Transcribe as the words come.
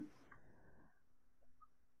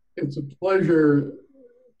It's a pleasure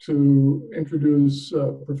to introduce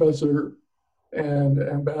Professor and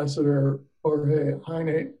Ambassador Jorge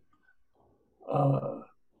Heine, uh,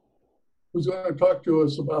 who's going to talk to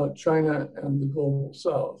us about China and the Global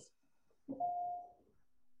South.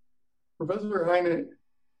 Professor Heine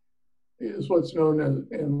is what's known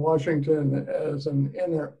in Washington as an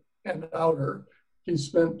inner and outer. He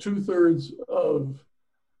spent 2/3 of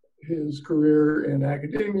his career in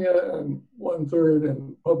academia and 1/3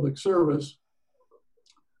 in public service,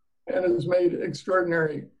 and has made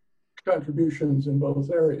extraordinary contributions in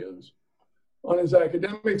both areas. On his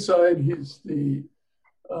academic side, he's the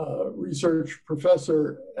research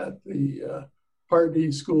professor at the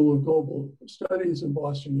Pardee School of Global Studies in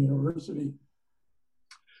Boston University.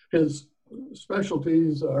 His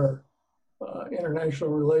specialties are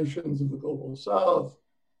international relations of the Global South,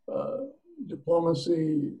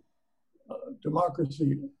 diplomacy,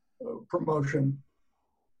 democracy promotion.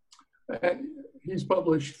 And he's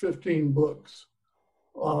published 15 books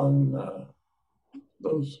on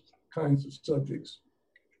those kinds of subjects.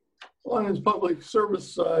 On his public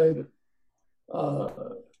service side,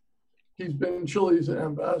 he's been Chile's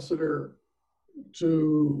ambassador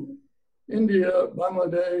to India,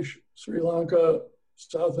 Bangladesh, Sri Lanka,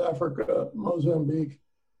 South Africa, Mozambique,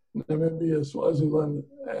 Namibia, Swaziland,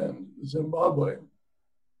 and Zimbabwe.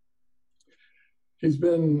 He's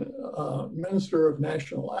been Minister of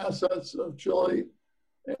National Assets of Chile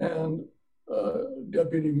and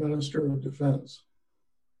Deputy Minister of Defense.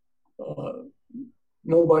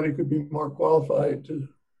 Nobody could be more qualified to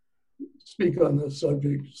speak on this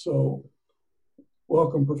subject, so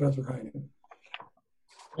welcome, Professor Heine.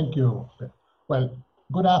 Thank you. Well,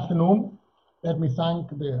 good afternoon. Let me thank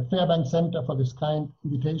the Fairbanks Center for this kind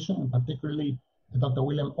invitation, and particularly Dr.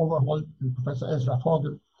 William Overholt and Professor Ezra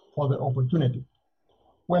Fogel for the opportunity.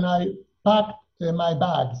 When I packed my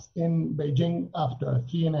bags in Beijing after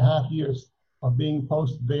 3.5 years of being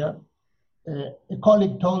posted there, a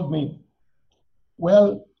colleague told me,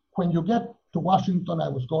 well, when you get to Washington, I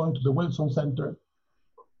was going to the Wilson Center,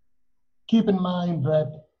 keep in mind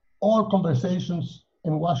that all conversations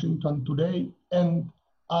in Washington today end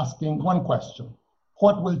asking one question: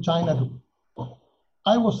 what will China do?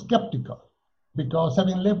 I was skeptical because,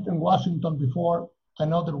 having lived in Washington before, I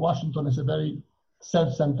know that Washington is a very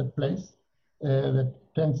self-centered place that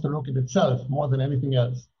tends to look at itself more than anything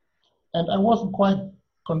else. And I wasn't quite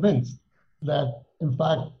convinced that, in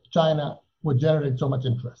fact, China would generate so much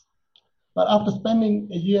interest. But after spending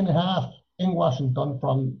 1.5 years in Washington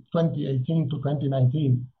from 2018 to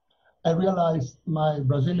 2019, I realized my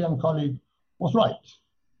Brazilian colleague was right.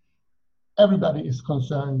 Everybody is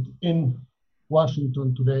concerned in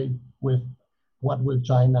Washington today with what will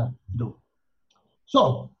China do.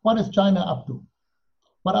 So what is China up to?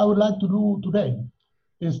 What I would like to do today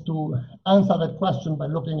is to answer that question by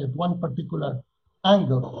looking at one particular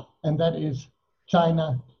angle, and that is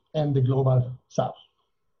China and the Global South.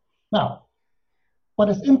 Now, what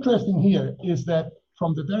is interesting here is that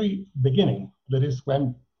from the very beginning, that is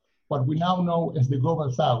when what we now know as the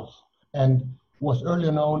Global South and was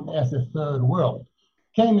earlier known as the Third World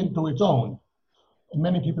came into its own.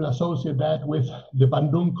 Many people associate that with the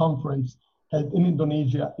Bandung Conference held in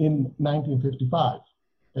Indonesia in 1955,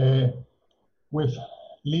 with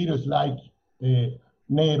leaders like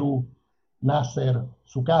Nehru, Nasser,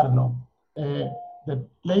 Sukarno, that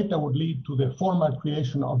later would lead to the formal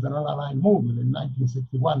creation of the non-aligned movement in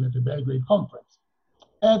 1961 at the Belgrade Conference.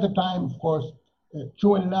 At the time, of course,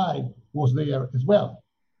 Zhou Enlai was there as well.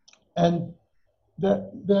 And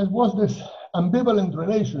there was this ambivalent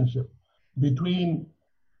relationship between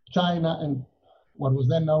China and what was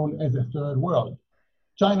then known as the Third World.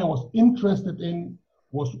 China was interested in,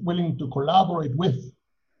 was willing to collaborate with,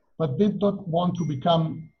 but did not want to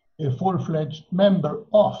become a full-fledged member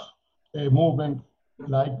of a movement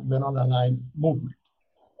like the non-aligned movement.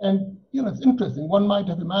 And it's interesting, one might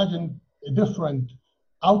have imagined a different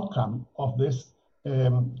outcome of this.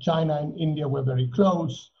 China and India were very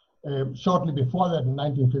close. Shortly before that, in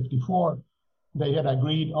 1954, they had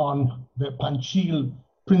agreed on the Panchil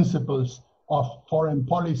principles of foreign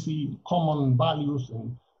policy, common values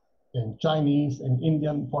in Chinese and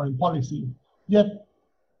Indian foreign policy, yet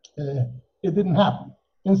it didn't happen.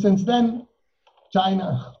 And since then,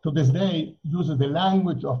 China, to this day, uses the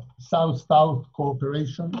language of South-South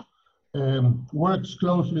cooperation, works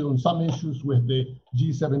closely on some issues with the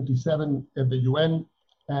G77 at the UN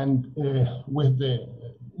and with the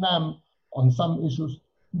NAM on some issues,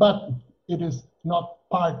 but it is not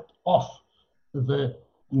part of the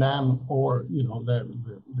NAM or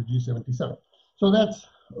the G77. So that's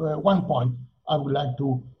one point I would like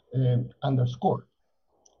to underscore.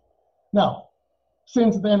 Now,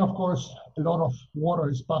 since then, of course, a lot of water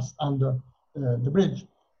is passed under the bridge,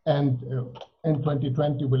 and in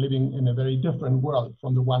 2020, we're living in a very different world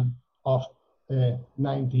from the one of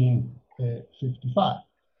 1955.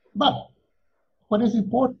 But what is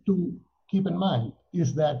important to keep in mind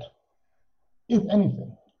is that, if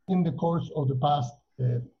anything, in the course of the past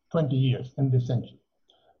 20 years in this century,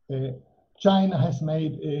 China has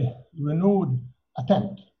made a renewed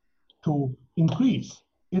attempt to increase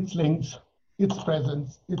its links, its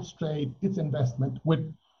presence, its trade, its investment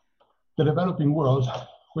with the developing world,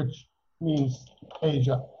 which means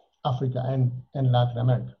Asia, Africa, and Latin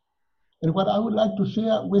America. And what I would like to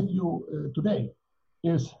share with you today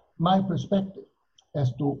is my perspective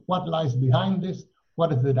as to what lies behind this,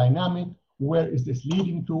 what is the dynamic, where is this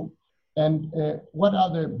leading to, and what are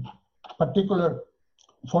the particular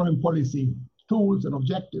foreign policy tools and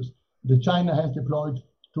objectives that China has deployed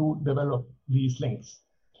to develop these links.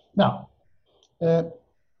 Now, the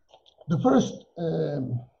first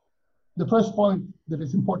point that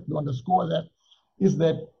is important to underscore that is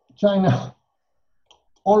that China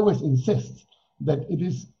always insists that it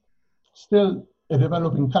is still a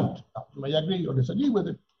developing country. You may agree or disagree with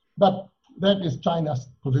it, but that is China's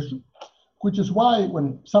position, which is why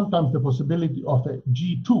when sometimes the possibility of a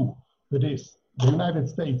G2, that is the United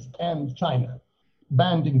States and China,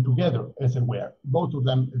 banding together, as it were, both of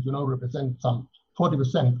them, as you know, represent some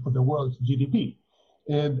 40% of the world's GDP,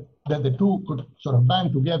 and that the two could sort of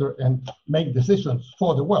band together and make decisions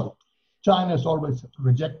for the world. China has always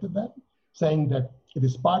rejected that, saying that it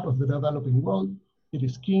is part of the developing world, it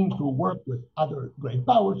is keen to work with other great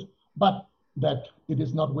powers, but that it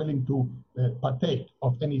is not willing to partake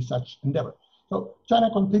of any such endeavor. So China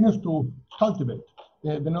continues to cultivate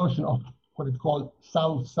the notion of what is called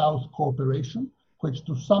South-South cooperation, which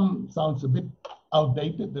to some sounds a bit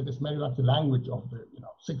outdated, that is maybe not the language of the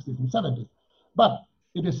 60s and 70s, but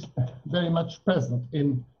it is very much present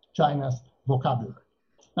in China's vocabulary.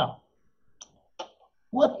 Now,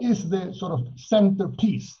 what is the sort of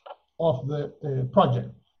centerpiece of the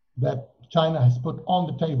project that China has put on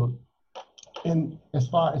the table in as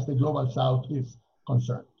far as the Global South is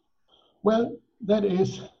concerned? Well, that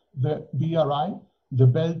is the BRI, the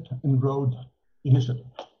Belt and Road Initiative.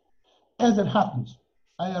 As it happens,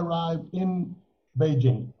 I arrived in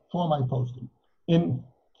Beijing for my posting in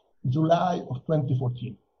July of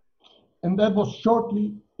 2014. And that was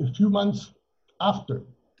shortly a few months after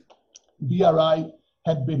BRI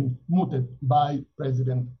had been mooted by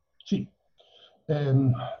President Xi.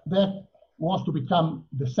 That was to become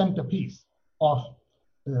the centerpiece of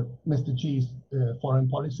Mr. Xi's foreign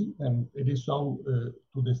policy, and it is so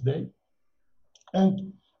to this day.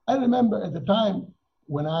 And I remember at the time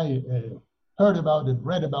when I heard about it,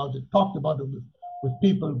 read about it, talked about it with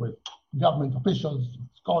people, with government officials,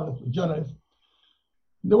 scholars, journalists,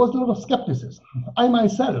 there was a lot of skepticism. I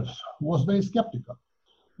myself was very skeptical.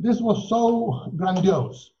 This was so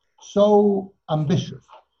grandiose, so ambitious.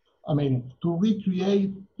 I mean, to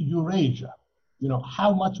recreate Eurasia,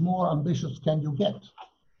 how much more ambitious can you get?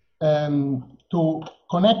 To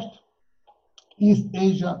connect East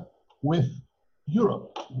Asia with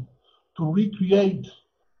Europe, to recreate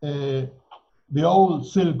the old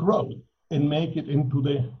Silk Road and make it into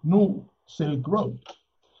the new Silk Road.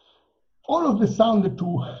 All of this sounded to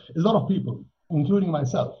a lot of people, including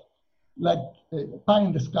myself, like pie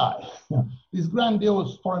in the sky. These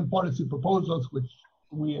grandiose foreign policy proposals, which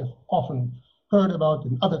we have often heard about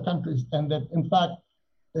in other countries, and that in fact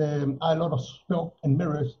are a lot of smoke and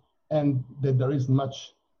mirrors, and that there isn't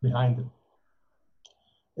much behind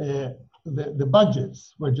it. The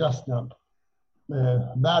budgets were just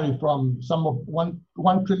vary from some of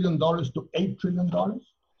 $1 trillion to $8 trillion.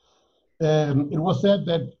 It was said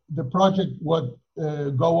that the project would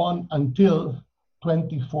go on until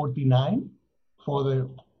 2049 for the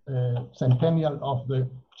centennial of the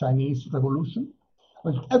Chinese Revolution.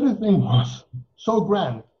 But everything was so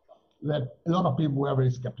grand that a lot of people were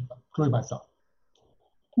very skeptical, including myself.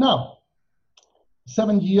 Now,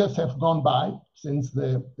 7 years have gone by since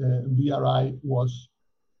the BRI was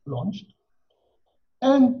launched.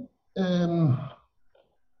 And a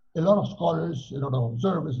lot of scholars, a lot of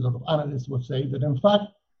observers, a lot of analysts would say that in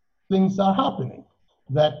fact, things are happening,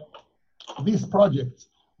 that these projects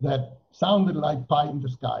that sounded like pie in the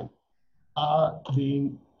sky are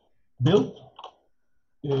being built.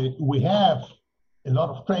 We have a lot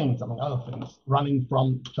of trains, among other things, running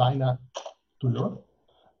from China to Europe.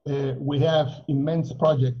 We have immense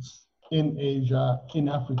projects in Asia, in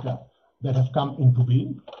Africa, that have come into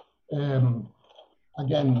being.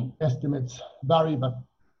 Again, estimates vary, but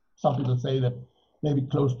some people say that maybe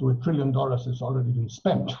close to $1 trillion has already been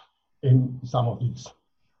spent in some of these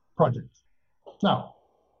projects. Now,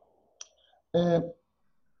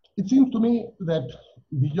 it seems to me that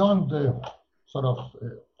beyond the sort of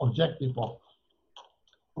objective of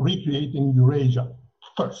recreating Eurasia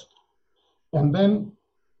first, and then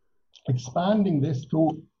expanding this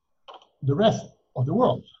to the rest of the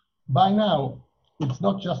world. By now, it's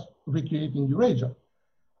not just recreating Eurasia.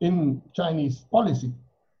 In Chinese policy,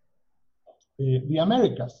 the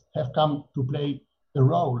Americas have come to play a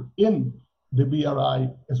role in the BRI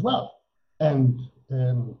as well. And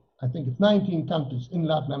I think it's 19 countries in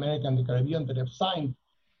Latin America and the Caribbean that have signed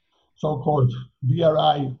so-called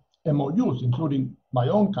BRI MOUs, including my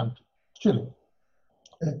own country, Chile.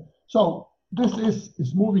 So this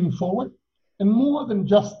is moving forward, and more than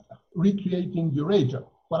just recreating Eurasia,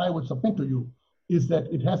 what I would submit to you is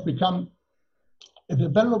that it has become a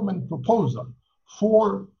development proposal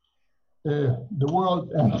for the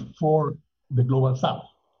world and for the global south.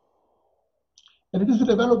 And it is a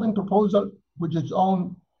development proposal with its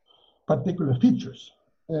own particular features.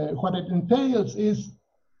 What it entails is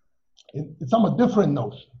a somewhat different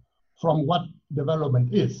notion from what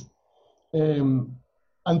development is.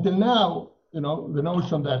 Until now, the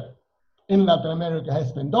notion that in Latin America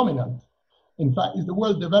has been dominant, in fact, is the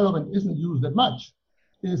word development isn't used that much,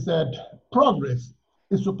 is that progress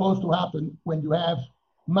is supposed to happen when you have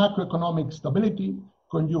macroeconomic stability,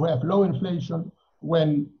 when you have low inflation,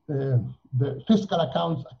 when the fiscal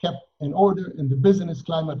accounts are kept in order and the business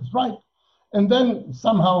climate is right, and then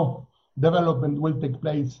somehow development will take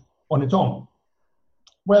place on its own.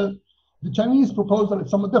 Well, the Chinese proposal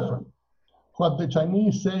is somewhat different. What the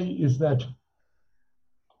Chinese say is that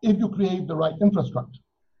if you create the right infrastructure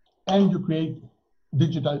and you create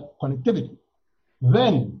digital connectivity,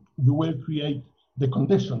 then you will create the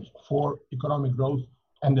conditions for economic growth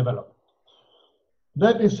and development.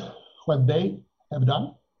 That is what they have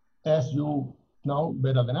done, as you know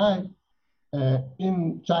better than I.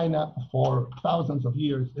 In China, for thousands of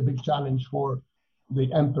years, a big challenge for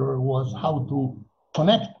the emperor was how to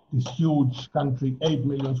connect this huge country, 8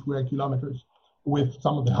 million square kilometers, with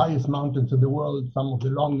some of the highest mountains in the world, some of the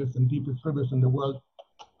longest and deepest rivers in the world,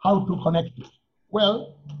 how to connect it.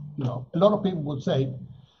 Well, a lot of people would say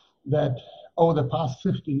that over the past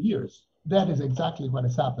 15 years, that is exactly what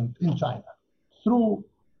has happened in China. Through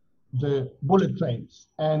the bullet trains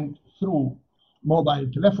and through mobile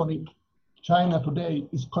telephony, China today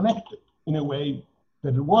is connected in a way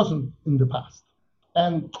that it wasn't in the past.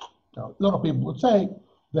 And a lot of people would say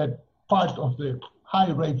that part of the high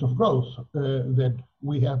rate of growth that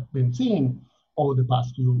we have been seeing over the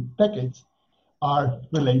past few decades are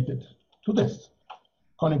related to this.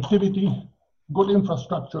 Connectivity, good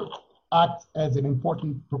infrastructure acts as an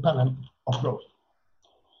important propellant of growth.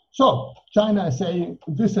 So China is saying,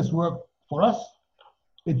 this has worked for us.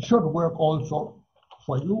 It should work also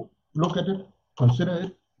for you. Look at it, consider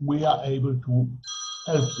it. We are able to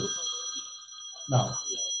help you. Now,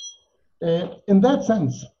 in that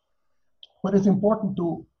sense, what is important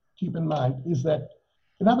to keep in mind is that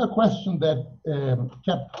another question that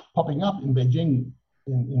kept popping up in Beijing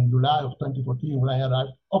in July of 2014 when I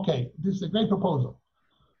arrived, okay, this is a great proposal,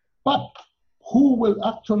 but who will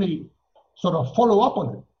actually sort of follow up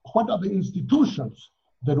on it? What are the institutions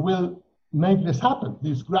that will make this happen,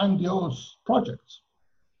 these grandiose projects?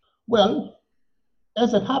 Well,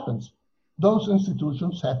 as it happens, those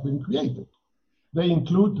institutions have been created. They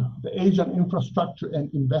include the Asian Infrastructure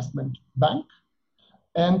and Investment Bank,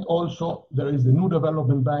 and also there is the New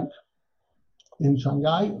Development Bank in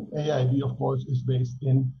Shanghai. AIB, of course, is based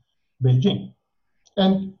in Beijing.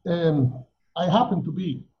 And I happen to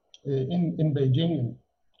be in Beijing, and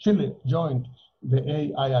Chile joined the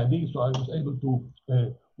AIIB, so I was able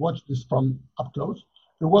to watch this from up close.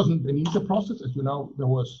 It wasn't an easy process. As you know, there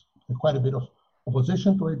was quite a bit of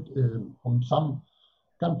opposition to it from some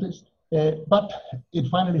countries, but it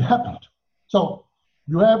finally happened. So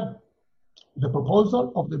you have the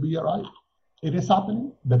proposal of the BRI. It is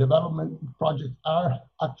happening. The development projects are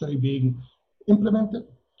actually being implemented.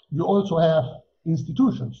 You also have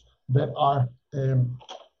institutions that are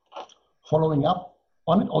following up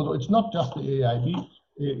on it, although it's not just the AIIB,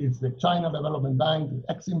 it's the China Development Bank,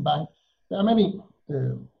 the Exim Bank. There are many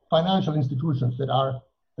financial institutions that are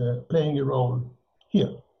playing a role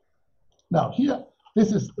here. Now here,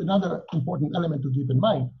 this is another important element to keep in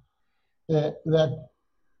mind, that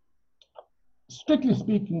strictly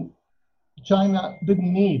speaking, China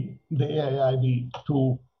didn't need the AIIB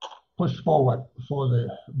to push forward for the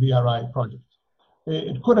BRI project.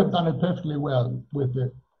 It could have done it perfectly well with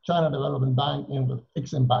the China Development Bank and with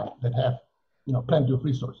Exim Bank that have plenty of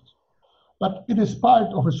resources. But it is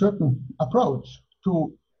part of a certain approach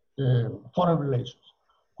to foreign relations,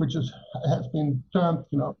 which has been termed,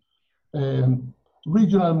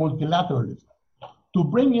 regional multilateralism, to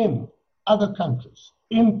bring in other countries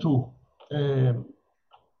into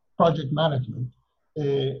project management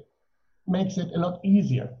makes it a lot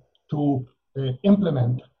easier to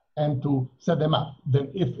implement and to set them up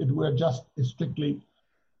than if it were just a strictly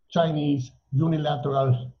Chinese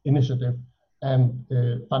unilateral initiative and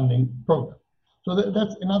funding program. So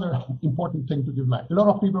that's another important thing to keep in mind. A lot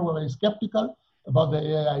of people were very skeptical about the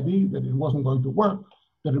AIIB, that it wasn't going to work,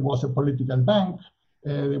 that it was a political bank,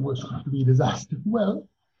 it was going to be a disaster. Well,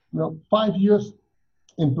 5 years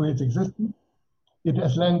into its existence, it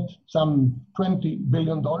has lent some $20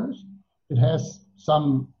 billion. It has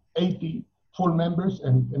some 80 full members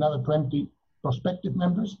and another 20 prospective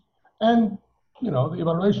members. And, the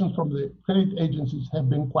evaluations from the credit agencies have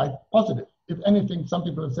been quite positive. If anything, some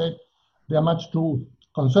people have said they're much too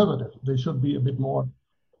conservative. They should be a bit more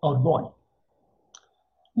outgoing.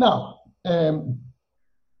 Now,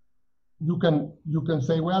 you can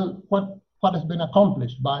say, well, what has been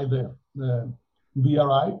accomplished by the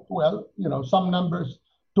BRI? Well, some numbers: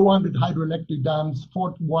 200 hydroelectric dams,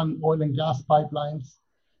 41 oil and gas pipelines,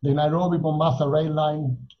 the Nairobi-Mombasa rail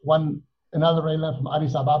line, another rail line from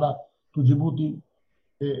Addis Ababa to Djibouti,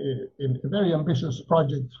 a very ambitious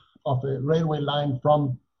project of a railway line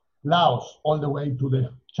from Laos all the way to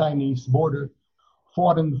the Chinese border,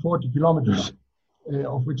 440 kilometers,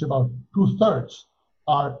 of which about 2/3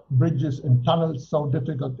 are bridges and tunnels, so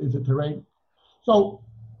difficult is the terrain. So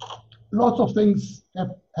lots of things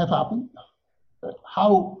have happened.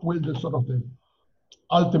 How will the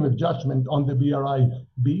ultimate judgment on the BRI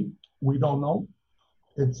be? We don't know.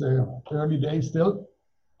 It's early days still.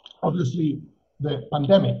 Obviously, the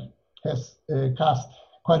pandemic has cast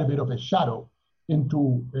quite a bit of a shadow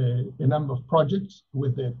into a number of projects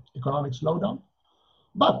with the economic slowdown.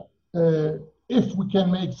 But if we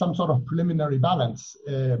can make some sort of preliminary balance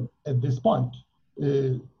at this point,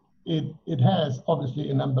 it has obviously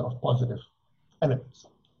a number of positive elements.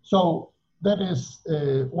 So that is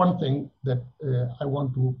one thing that I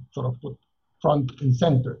want to put front and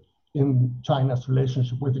center in China's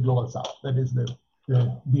relationship with the Global South. That is the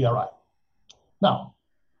BRI. Now,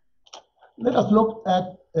 let us look at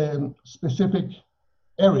specific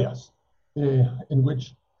areas in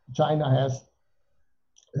which China has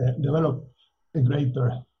developed a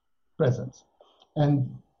greater presence.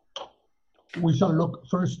 And we shall look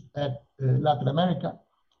first at Latin America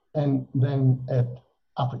and then at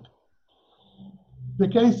Africa. The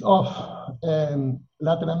case of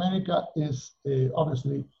Latin America is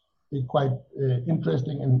obviously quite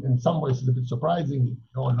interesting and in some ways a bit surprising. You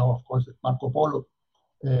all know, of course, that Marco Polo,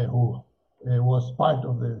 who was part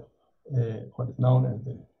of the what is known as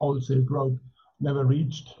the Old Silk Road, never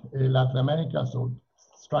reached Latin America, so it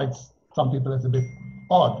strikes some people as a bit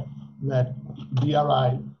odd that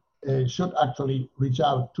BRI should actually reach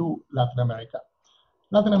out to Latin America.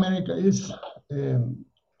 Latin America is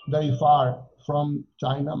very far from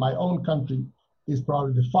China. My own country is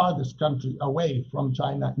probably the farthest country away from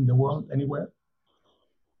China in the world, anywhere.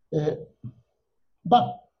 But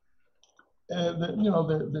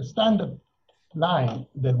the standard line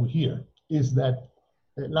that we hear is that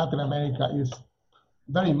Latin America is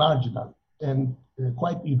very marginal and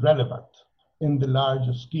quite irrelevant in the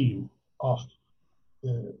larger scheme of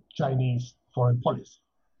Chinese foreign policy.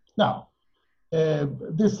 Now,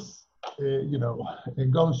 this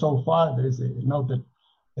goes so far. There is a noted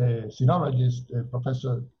sinologist,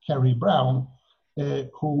 Professor Kerry Brown,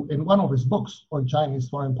 who in one of his books on Chinese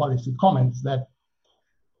foreign policy comments that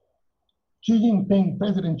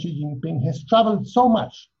President Xi Jinping has traveled so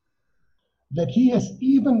much that he has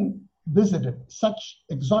even visited such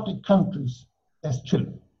exotic countries as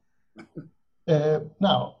Chile.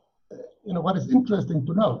 Now, what is interesting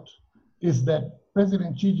to note is that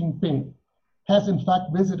President Xi Jinping has in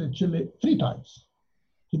fact visited Chile 3 times.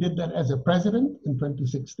 He did that as a president in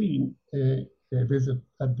 2016, a visit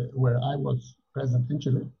where I was present in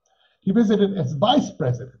Chile. He visited as vice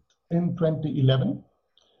president in 2011,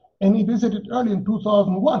 and he visited early in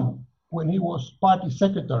 2001 when he was party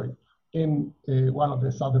secretary in one of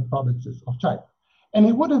the southern provinces of China. And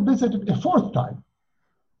he would have visited a 4th time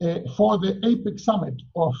for the APEC summit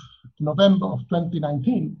of November of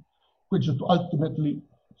 2019, which was ultimately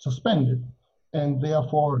suspended, and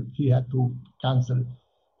therefore he had to cancel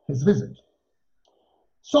his visit.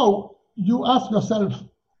 So you ask yourself,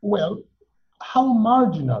 well, how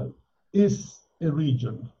marginal is a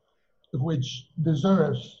region which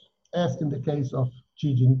deserves, as in the case of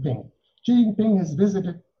Xi Jinping? Xi Jinping has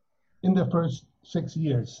visited in the first 6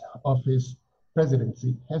 years of his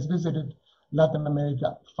presidency, has visited Latin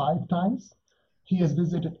America 5 times. He has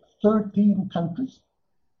visited 13 countries.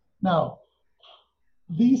 Now,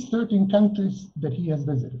 these 13 countries that he has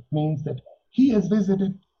visited means that he has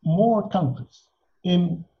visited more countries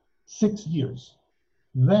in 6 years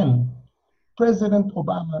than President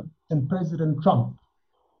Obama and President Trump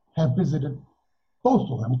have visited, both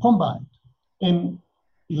of them combined, in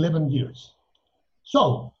 11 years.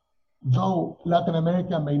 So, though Latin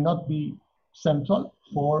America may not be central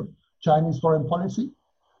for Chinese foreign policy,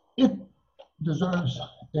 it deserves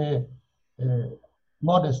a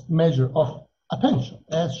modest measure of attention,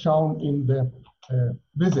 as shown in the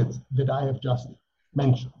visits that I have just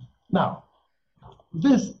mentioned. Now,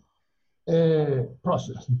 this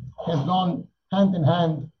process has gone hand in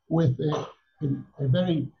hand with a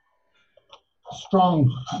very strong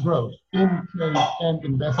growth in trade and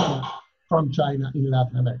investment from China in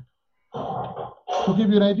Latin America. To give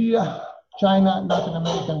you an idea, China-Latin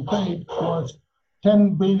American trade was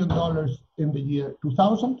 $10 billion in the year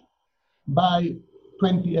 2000. By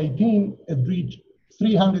 2018, it reached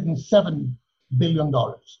 $307 billion.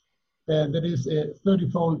 That is a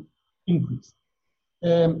 30-fold increase.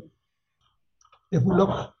 If we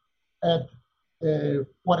look at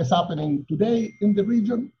what is happening today in the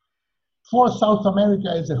region, for South America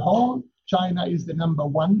as a whole, China is the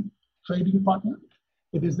 #1 trading partner.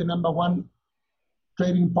 It is the #1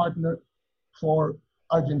 trading partner for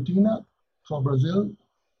Argentina, for Brazil,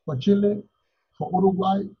 for Chile, for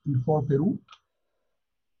Uruguay, and for Peru.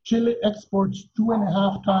 Chile exports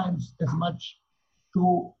 2.5 times as much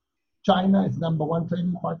to China, its #1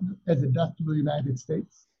 trading partner, as it does to the United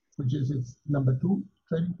States, which is its #2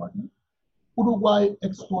 trading partner. Uruguay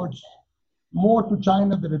exports more to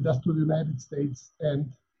China than it does to the United States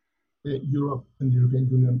and Europe and the European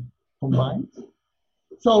Union combined.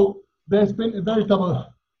 So there's been a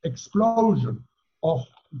veritable explosion of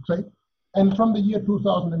trade. And from the year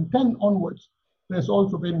 2010 onwards, there's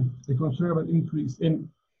also been a considerable increase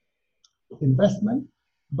in investment,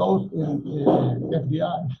 both in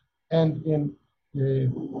FDI and in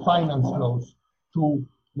finance flows to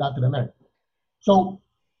Latin America. So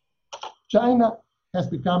China has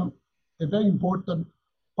become a very important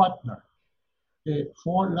partner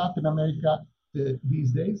for Latin America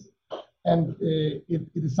these days, and it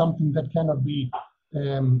is something that cannot be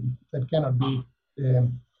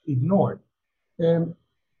ignored.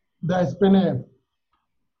 There's been a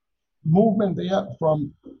movement there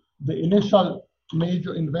from the initial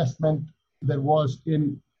major investment that was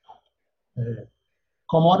in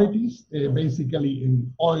commodities, basically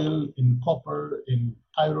in oil, in copper, in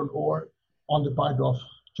iron ore, on the part of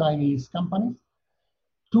Chinese companies,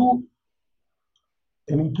 to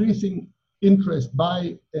an increasing interest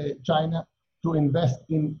by China to invest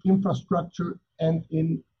in infrastructure and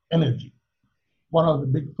in energy. One of the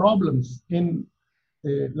big problems in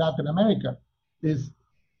Latin America is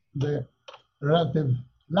the relative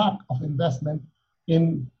lack of investment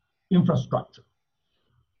in infrastructure.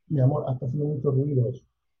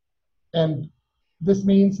 And this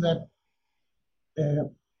means that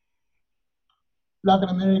Latin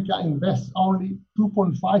America invests only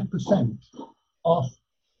 2.5% of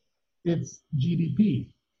its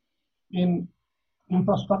GDP in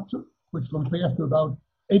infrastructure, which compares to about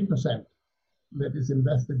 8% that is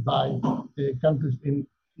invested by countries in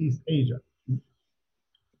East Asia.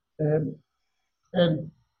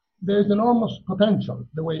 And there's enormous potential,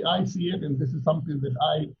 the way I see it, and this is something that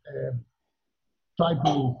I tried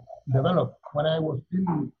to develop when I was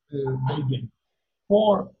in Beijing,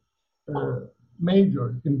 for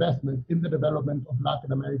major investment in the development of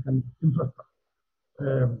Latin American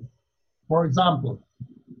infrastructure. For example,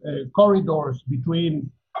 corridors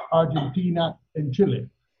between Argentina and Chile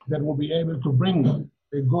that will be able to bring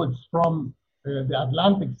goods from the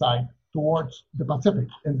Atlantic side towards the Pacific,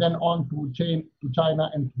 and then on to China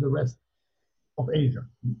and to the rest of Asia.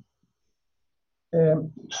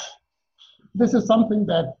 This is something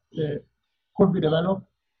that could be developed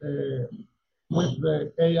with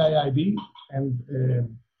the AIIB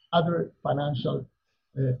and other financial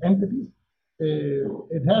entities.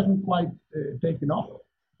 It hasn't quite taken off,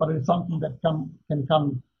 but it's something that can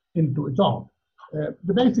come into its own.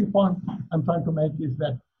 The basic point I'm trying to make is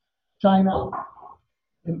that China,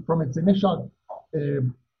 from its initial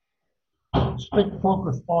strict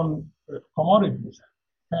focus on commodities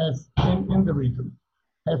has in the region,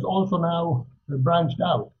 has also now branched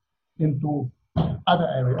out into other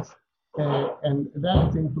areas, and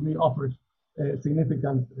that seems to me offers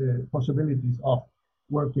significant possibilities of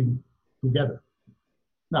working together.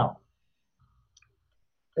 Now,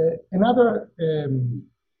 another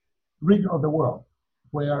region of the world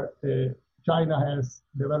where China has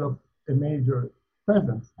developed a major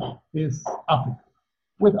presence is Africa.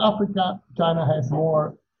 With Africa, China has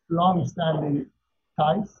more long-standing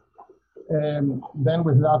ties than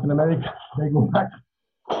with Latin America. They go back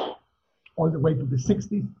all the way to the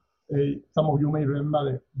 60s. Some of you may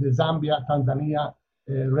remember the Zambia-Tanzania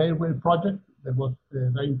railway project that was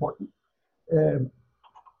very important.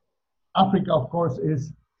 Africa, of course,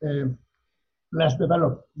 is less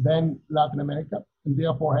developed than Latin America, and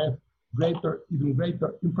therefore has even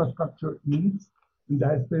greater infrastructure needs. And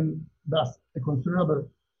there has been thus a considerable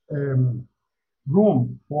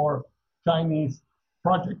room for Chinese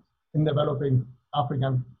projects in developing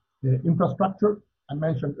African infrastructure. I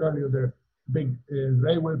mentioned earlier the big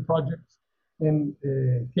railway projects in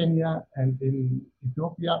Kenya and in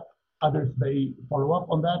Ethiopia. Others may follow up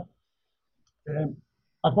on that.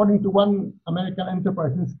 According to one American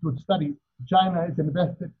Enterprise Institute study, China has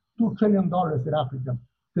invested $2 trillion in Africa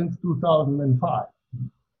since 2005.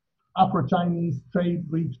 Afro-Chinese trade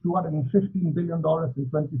reached $215 billion in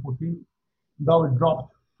 2014, though it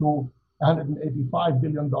dropped to $185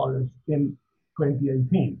 billion in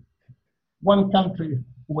 2018. One country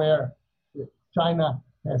where China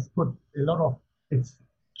has put a lot of its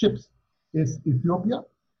chips is Ethiopia.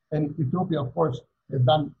 And Ethiopia, of course, has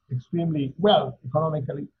done extremely well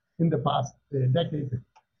economically in the past decade,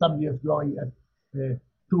 some years growing at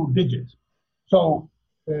 2 digits. So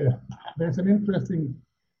there's an interesting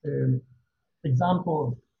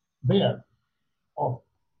example there of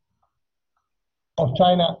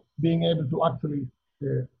China being able to actually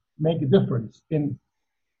make a difference in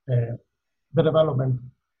the development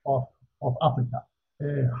of Africa.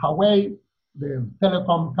 Huawei, the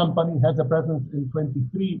telecom company, has a presence in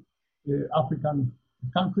 23 African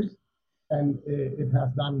countries, and it has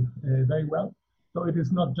done very well. So it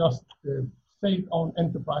is not just state-owned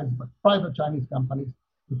enterprise, but private Chinese companies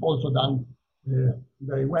have also done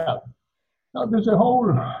very well. Now, there's a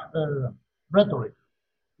whole rhetoric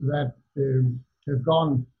that has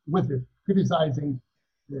gone with it, criticizing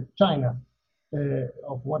China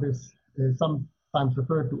of what is sometimes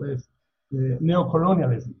referred to as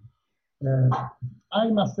neocolonialism. I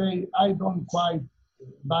must say, I don't quite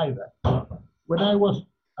buy that. When I was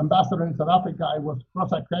ambassador in South Africa, I was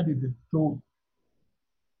cross-accredited to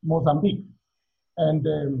Mozambique.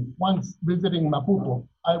 And once visiting Maputo,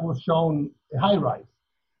 I was shown a high-rise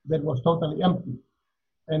that was totally empty.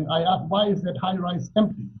 And I asked, why is that high-rise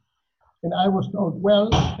empty? And I was told, well,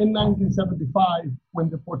 in 1975, when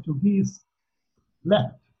the Portuguese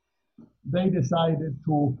left, they decided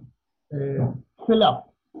to fill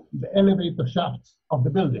up the elevator shafts of the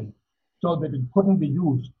building so that it couldn't be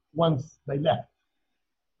used once they left.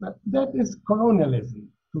 But that is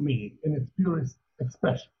colonialism to me in its purest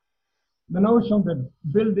expression. The notion that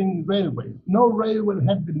building railways, no railway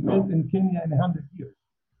had been built in Kenya in 100 years,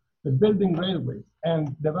 that building railways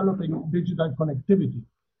and developing digital connectivity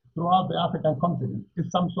throughout the African continent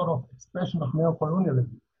is some sort of expression of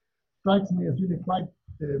neocolonialism, strikes me as really quite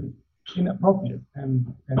inappropriate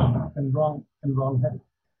and wrong-headed.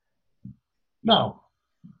 Now,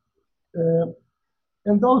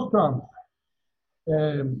 in those terms,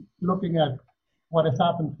 looking at what has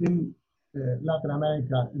happened in Latin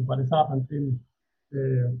America and what has happened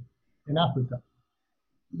in Africa,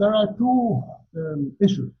 there are two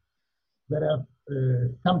issues that have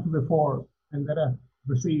come to the fore and that have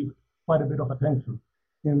received quite a bit of attention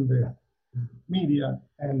in the media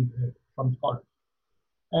and from scholars.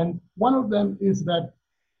 And one of them is that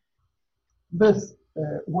this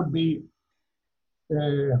would be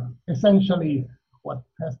essentially what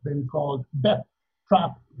has been called death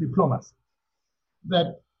trap diplomacy.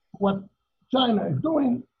 That what China is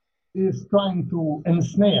doing is trying to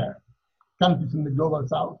ensnare countries in the global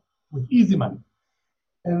south with easy money,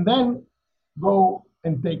 and then go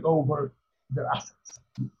and take over their assets.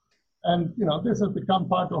 And this has become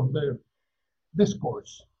part of the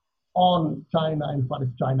discourse on China and what is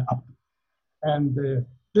China up to. And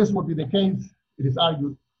this would be the case, it is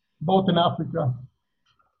argued, both in Africa,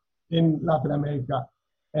 in Latin America,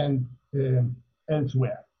 and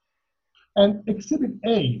elsewhere. And Exhibit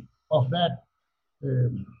A of that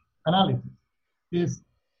analysis is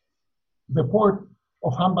the port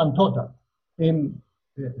of Hambantota in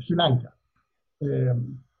Sri Lanka.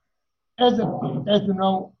 As you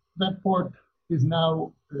know, that port is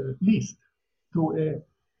now leased to a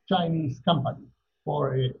Chinese company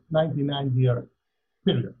for a 99-year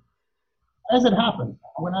period. As it happened,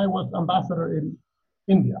 when I was ambassador in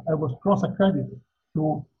India, I was cross-accredited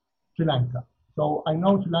to Sri Lanka. So I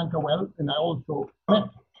know Sri Lanka well, and I also met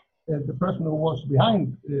the person who was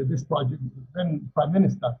behind this project, then Prime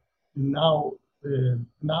Minister, now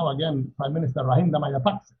again Prime Minister Mahinda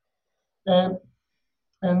Majapaksa. And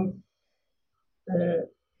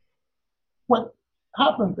what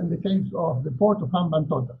happened in the case of the port of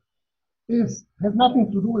Hambantota has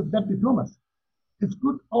nothing to do with that diplomacy. It's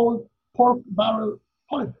good old pork barrel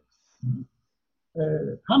politics.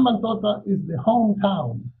 Hambantota is the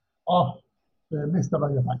hometown of Mr.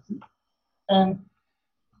 Rajapaksa. And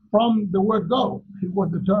from the word go, he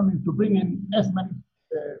was determined to bring in as many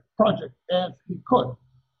projects as he could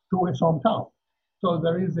to his hometown. So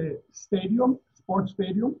there is a stadium, sports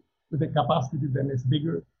stadium, with a capacity that is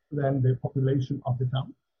bigger than the population of the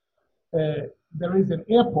town. There is an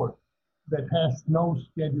airport that has no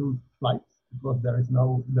scheduled flights because there is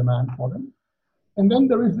no demand for them. And then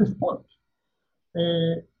there is this port,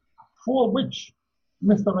 for which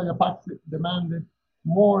Mr. Rajapaksa demanded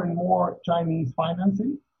more and more Chinese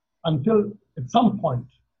financing until at some point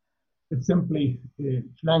it simply, Sri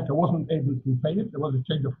Lanka wasn't able to pay it. There was a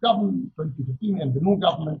change of government in 2015, and the new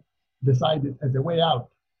government decided as a way out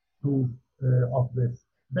of this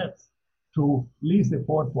debts to lease the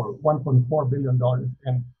port for $1.4 billion,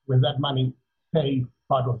 and with that money pay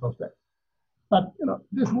part of those debts. But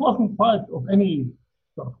this wasn't part of any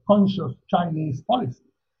sort of conscious Chinese policy.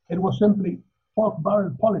 It was simply pork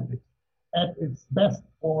barrel politics at its best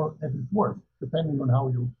or at its worst, depending on how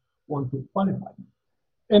you want to qualify it.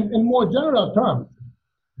 In more general terms,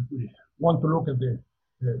 if we want to look at the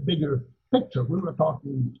bigger picture, we were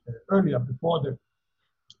talking earlier before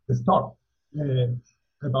this talk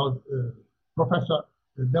about Professor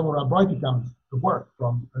Deborah Breutigkam's work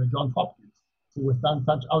from Johns Hopkins, who has done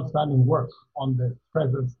such outstanding work on the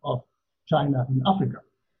presence of China in Africa.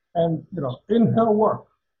 And in her work,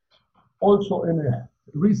 also in a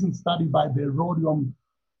recent study by the Rhodium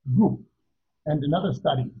Group and another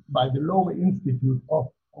study by the Lowy Institute of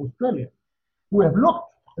Australia, who have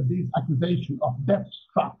looked at these accusations of debt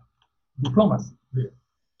trap diplomacy. The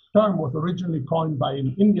term was originally coined by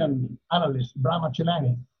an Indian analyst, Brahma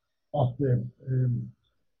Chilani, of the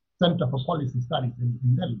Center for Policy Studies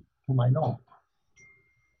in Delhi, whom I know.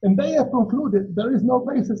 And they have concluded there is no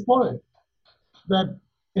basis for it. That,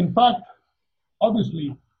 in fact,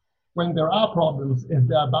 obviously, when there are problems, if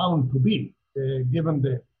they are bound to be, given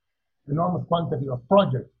the enormous quantity of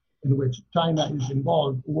projects in which China is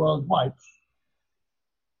involved worldwide,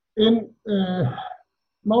 in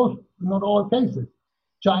most, not all cases,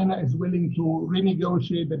 China is willing to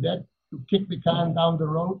renegotiate the debt, to kick the can down the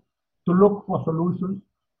road, to look for solutions.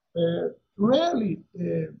 Rarely,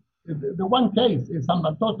 the one case is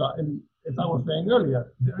Hambantota, and as I was saying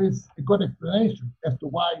earlier, there is a good explanation as to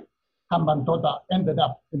why Hambantota ended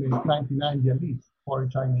up in a 99-year lease for a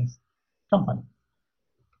Chinese company.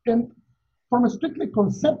 And from a strictly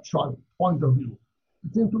conceptual point of view,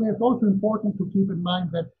 it seems to me it's also important to keep in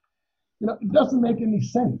mind that it doesn't make any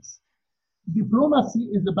sense. Diplomacy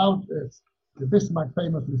is about, as Bismarck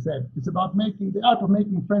famously said, it's about the art of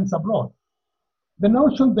making friends abroad. The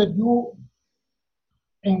notion that you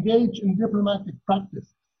engage in diplomatic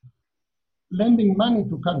practice, lending money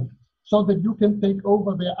to countries so that you can take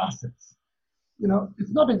over their assets,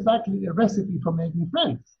 it's not exactly a recipe for making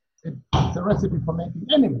friends. It's a recipe for making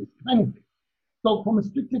enemies, if anything. So from a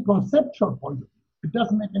strictly conceptual point of view, it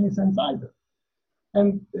doesn't make any sense either.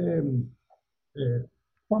 And a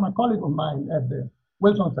former colleague of mine at the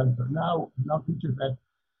Wilson Center, now teaches at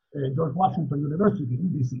George Washington University in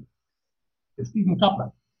DC, Stephen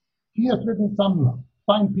Kaplan, he has written some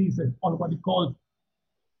fine pieces on what he calls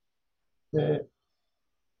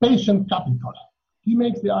patient capital. He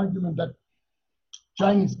makes the argument that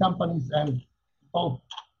Chinese companies, and both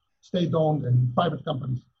state-owned and private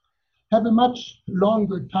companies, have a much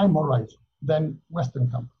longer time horizon than Western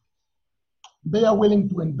companies. They are willing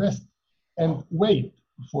to invest and wait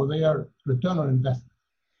for their return on investment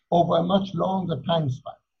over a much longer time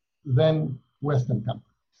span than Western companies.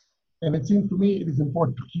 And it seems to me it is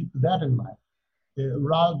important to keep that in mind,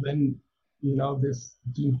 rather than, this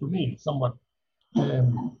seems to me somewhat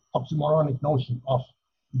oxymoronic notion of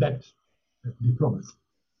debt diplomacy.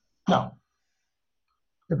 Now,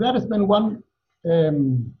 if that has been one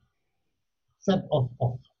set of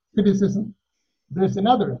criticism, there's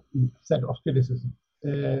another set of criticism.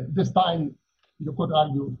 This time, you could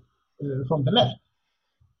argue from the left,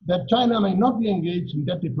 that China may not be engaged in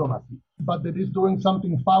debt diplomacy, but that is doing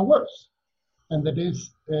something far worse, and that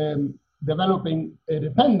is developing a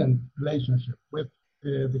dependent relationship with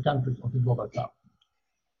the countries of the Global South.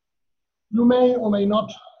 You may or may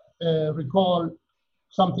not recall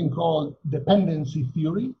something called dependency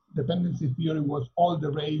theory. Dependency theory was all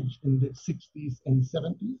the rage in the 60s and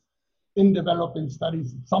 70s. In developing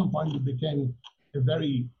studies, at some point it became a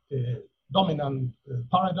very dominant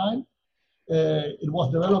paradigm. It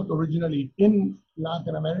was developed originally in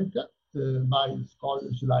Latin America by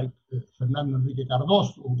scholars like Fernando Henrique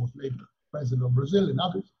Cardoso, who was later president of Brazil, and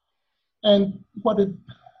others. And what it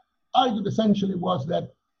argued essentially was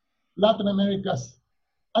that Latin America's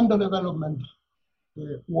underdevelopment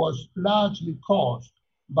was largely caused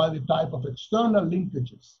by the type of external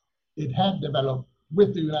linkages it had developed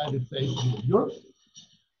with the United States and with Europe.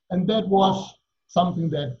 And that was something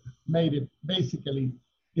that made it basically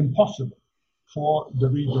impossible for the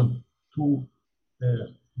region to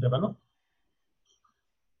develop.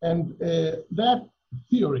 And that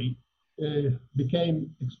theory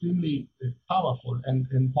became extremely powerful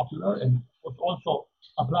and popular, and was also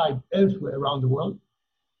applied elsewhere around the world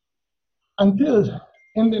until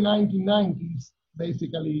in the 1990s,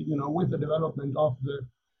 basically, with the development of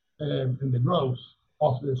and the growth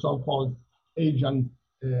of the so-called Asian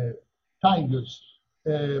tigers,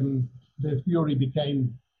 the theory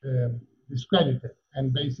became discredited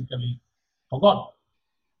and basically forgotten.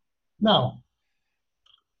 Now,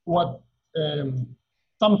 what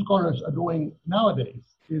some scholars are doing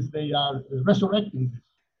nowadays is they are resurrecting this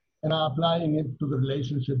and are applying it to the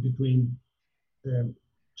relationship between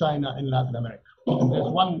China and Latin America. And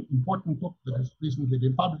there's one important book that has recently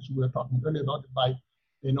been published. We were talking earlier about it by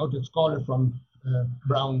a noted scholar from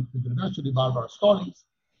Brown University, Barbara Stallings.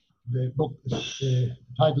 The book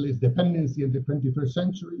title is Dependency in the 21st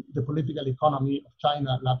Century, The Political Economy of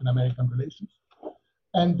China-Latin American Relations.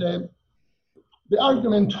 And the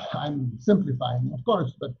argument, I'm simplifying, of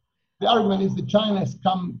course, but the argument is that China has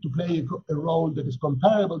come to play a role that is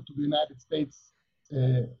comparable to the United States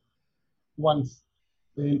once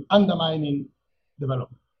in undermining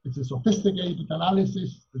development. It's a sophisticated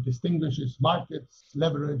analysis that distinguishes markets,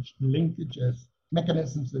 leverage, linkage as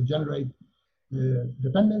mechanisms that generate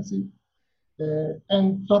dependency.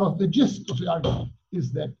 And sort of the gist of the argument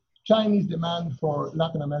is that Chinese demand for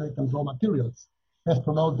Latin American raw materials has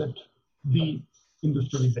promoted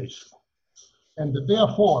de-industrialization. And that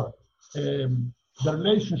therefore, the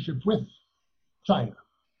relationship with China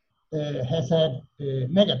has had a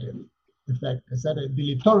negative effect, has had a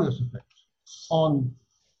deleterious effect on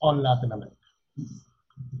Latin America.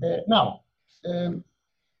 Now,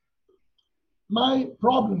 my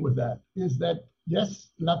problem with that is that, yes,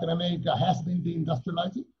 Latin America has been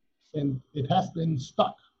deindustrializing, and it has been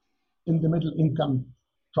stuck in the middle income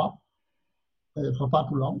trap for far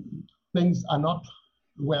too long. Things are not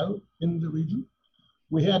well in the region.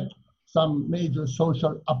 We had some major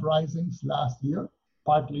social uprisings last year,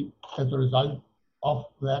 partly as a result of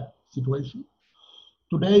that situation.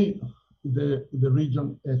 Today, the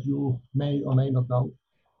region, as you may or may not know,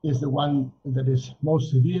 is the one that is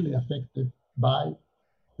most severely affected by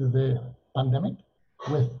the pandemic,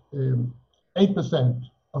 with 8%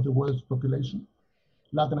 of the world's population.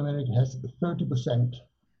 Latin America has 30%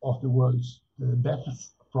 of the world's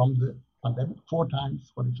deaths from the pandemic, 4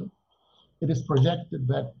 times what it should. It is projected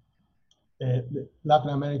that Latin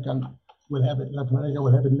America will have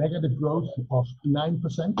a negative growth of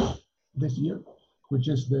 9% this year, which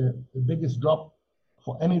is the biggest drop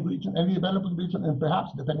for any region, any developing region, and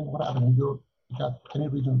perhaps, depending on what happens in Europe, any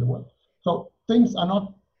region in the world. So things are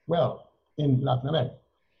not well in Latin America.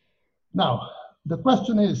 Now, the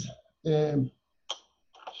question is,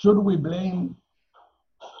 should we blame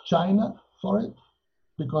China for it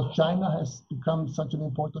because China has become such an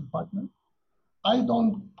important partner? I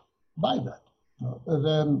don't buy that.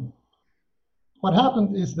 What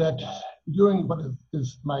happened is that during what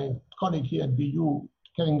is my colleague here at BU,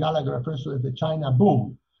 Kevin Gallagher, refers to as the China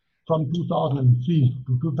boom from 2003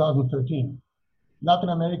 to 2013, Latin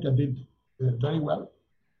America did very well,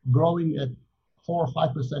 growing at 4 or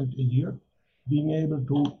 5% a year, being able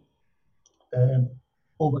to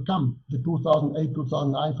overcome the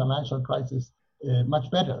 2008-2009 financial crisis much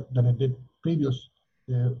better than it did previous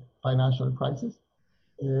financial crisis.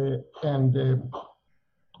 And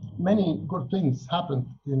many good things happened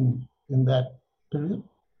in that period.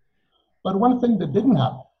 But one thing that didn't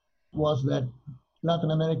happen was that Latin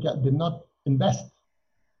America did not invest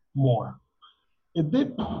more. It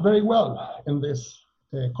did very well in this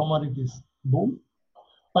commodities boom,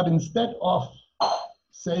 but instead of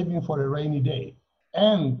saving for a rainy day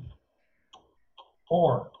and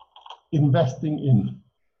or investing in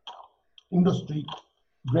industry,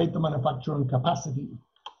 greater manufacturing capacity,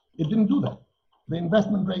 it didn't do that. The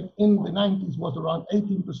investment rate in the 90s was around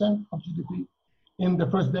 18% of GDP. In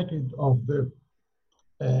the first decade of the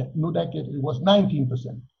new decade, it was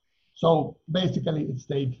 19%. So basically, it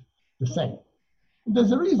stayed the same.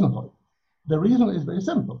 There's a reason for it. The reason is very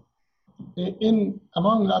simple.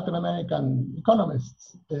 Among Latin American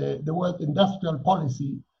economists, the word industrial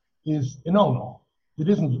policy is a no-no. It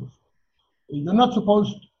isn't used. You're not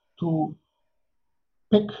supposed to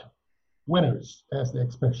pick winners, as the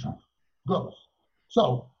expression goes.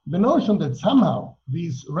 So the notion that somehow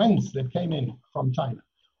these rents that came in from China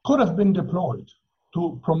could have been deployed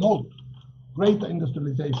to promote greater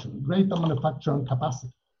industrialization, greater manufacturing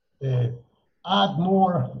capacity, add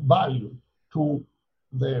more value to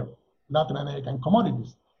the Latin American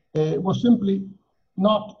commodities, was simply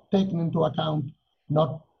not taken into account,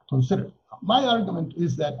 not considered. My argument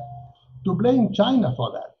is that to blame China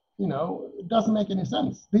for that, it doesn't make any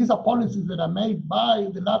sense. These are policies that are made by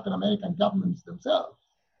the Latin American governments themselves.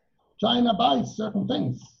 China buys certain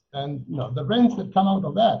things, and the rents that come out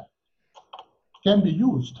of that can be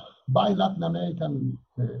used by Latin American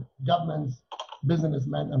governments,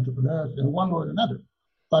 businessmen, entrepreneurs in one way or another.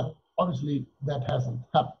 But obviously that hasn't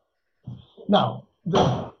happened. Now,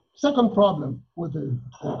 the second problem with the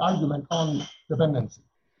argument on dependency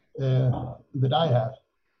that I have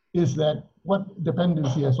is that what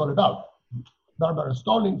dependency is all about. Barbara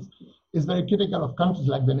Stallings is very critical of countries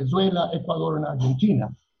like Venezuela, Ecuador, and Argentina,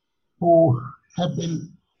 who have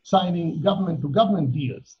been signing government-to-government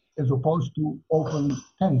deals as opposed to open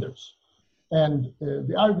tenders. And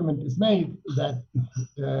the argument is made that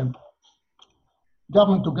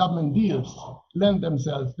government-to-government deals lend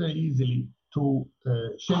themselves very easily to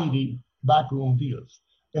shady backroom deals,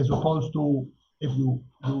 as opposed to if you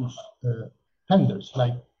use tenders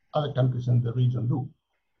like other countries in the region do.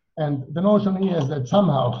 And the notion here is that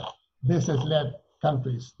somehow this has led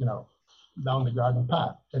countries, down the garden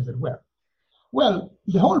path, as it were. Well,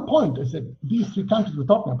 the whole point is that these three countries we're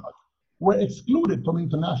talking about were excluded from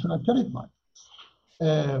international credit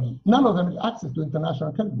markets. None of them had access to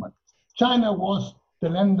international credit markets. China was the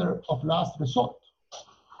lender of last resort.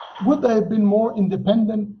 Would they have been more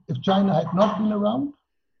independent if China had not been around?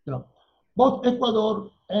 Both Ecuador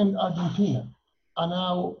and Argentina are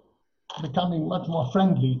now becoming much more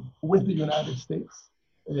friendly with the United States.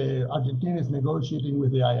 Argentina is negotiating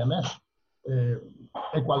with the IMF.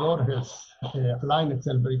 Ecuador has aligned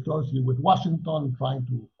itself very closely with Washington, trying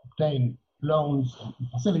to obtain loans and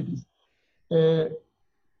facilities,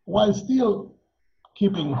 while still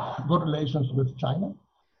keeping good relations with China.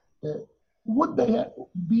 Would they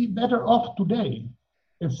be better off today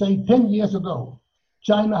if, say, 10 years ago,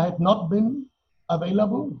 China had not been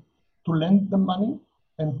available to lend them money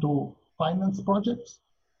and to finance projects?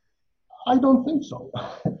 I don't think so.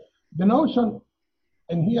 The notion,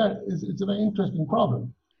 and here it's a very interesting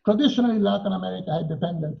problem. Traditionally, Latin America had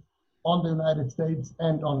depended on the United States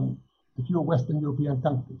and on a few Western European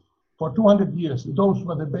countries. For 200 years, those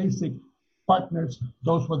were the basic partners,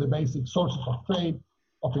 those were the basic sources of trade,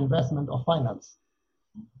 of investment, of finance.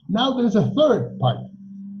 Now there's a third party,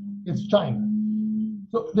 it's China.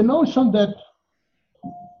 So the notion that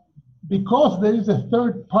because there is a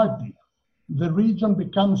third party, the region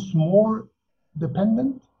becomes more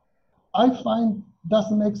dependent, I find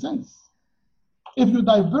doesn't make sense. If you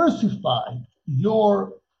diversify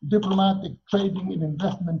your diplomatic, trading, and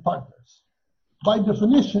investment partners, by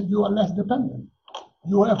definition, you are less dependent.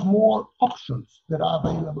 You have more options that are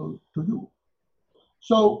available to you.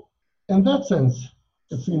 So in that sense,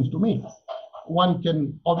 it seems to me, one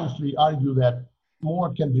can obviously argue that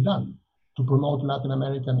more can be done to promote Latin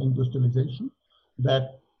American industrialization,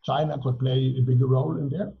 that China could play a bigger role in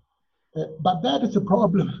there. But that is a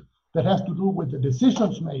problem that has to do with the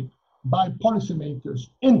decisions made by policymakers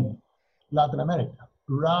in Latin America,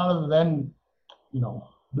 rather than,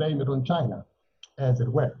 blame it on China, as it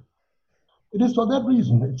were. It is for that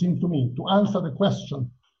reason, it seems to me, to answer the question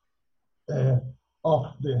of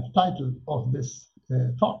the title of this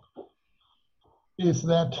talk, is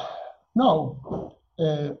that no,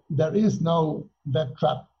 there is no debt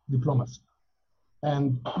trap diplomacy.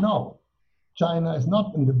 And no, China is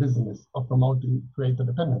not in the business of promoting greater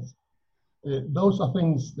dependency. Those are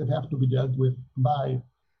things that have to be dealt with by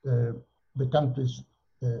the countries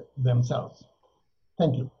themselves.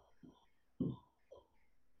 Thank you.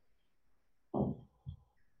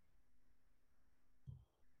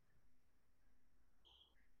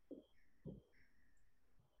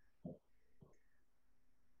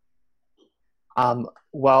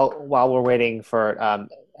 While we're waiting for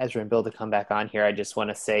Ezra and Bill to come back on here, I just want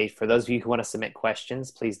to say, for those of you who want to submit questions,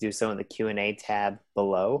 please do so in the Q&A tab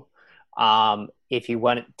below. If you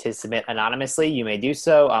want to submit anonymously, you may do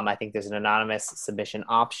so. I think there's an anonymous submission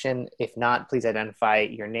option. If not, please identify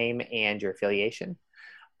your name and your affiliation.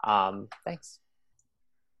 Thanks.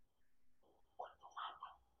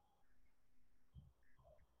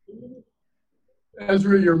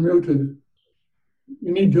 Ezra, you're muted.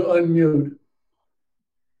 You need to unmute.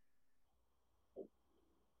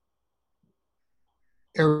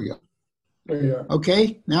 There we go. There you are.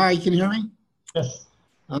 Okay, now you can hear me? Yes.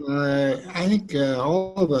 I think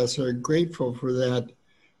all of us are grateful for that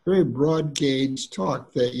very broad gauge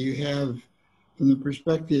talk that you have from the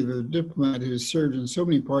perspective of a diplomat who's served in so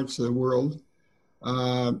many parts of the world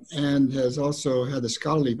and has also had a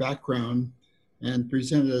scholarly background and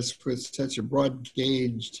presented us with such a broad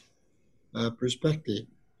gauged perspective.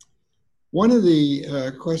 One of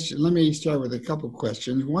the questions, let me start with a couple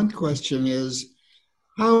questions. One question is,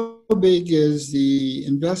 how big is the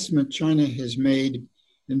investment China has made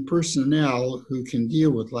in personnel who can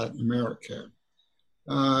deal with Latin America?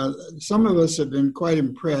 Some of us have been quite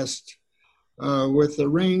impressed with the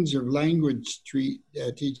range of language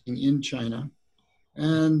teaching in China,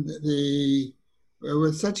 and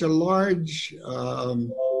with such a large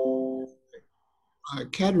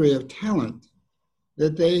cadre of talent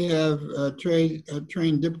that they have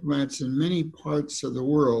trained diplomats in many parts of the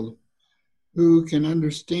world who can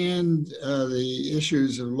understand the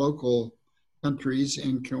issues of local countries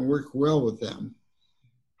and can work well with them.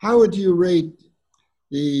 How would you rate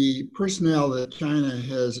the personnel that China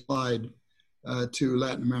has applied to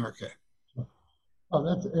Latin America? Oh,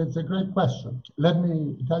 it's a great question. Let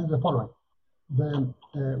me tell you the following.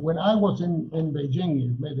 When I was in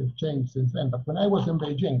Beijing, it may have changed since then, but when I was in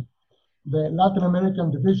Beijing, the Latin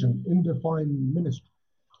American division in the foreign ministry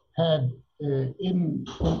had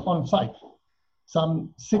on site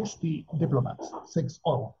some 60 diplomats, 60.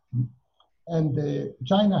 And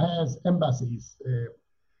China has embassies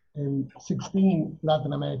in 16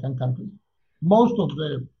 Latin American countries. Most of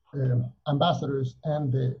the ambassadors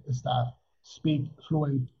and the staff speak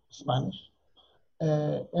fluent Spanish.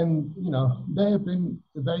 And they have been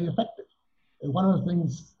very effective. One of the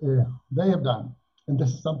things they have done, and this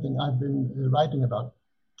is something I've been writing about,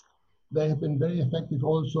 they have been very effective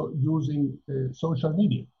also using social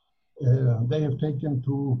media. They have taken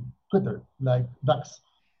to Twitter like ducks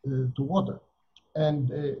to water. And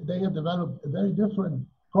they have developed a very different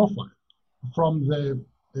profile from the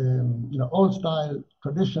old style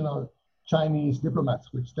traditional Chinese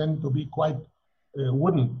diplomats, which tend to be quite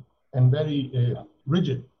wooden and very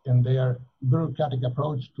rigid in their bureaucratic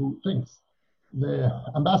approach to things. The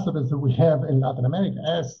ambassadors that we have in Latin America,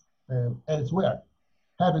 as elsewhere,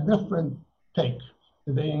 have a different take.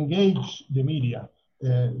 They engage the media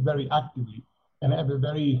very actively and have a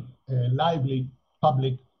very lively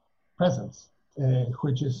public presence,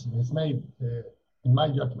 which has made, in my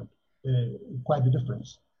judgment, quite a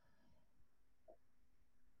difference.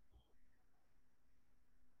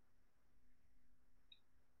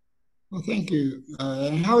 Well, thank you.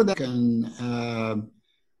 How can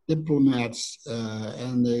diplomats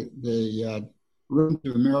and the range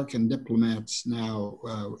of American diplomats now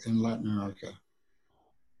in Latin America?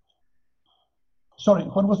 Sorry,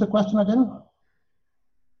 what was the question again?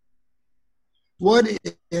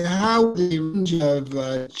 How the range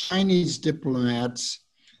of Chinese diplomats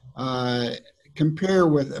compare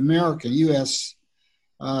with American, U.S.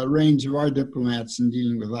 Range of our diplomats in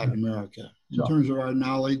dealing with Latin America in terms of our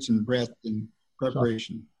knowledge and breadth and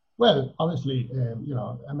preparation? Sure. Well, obviously,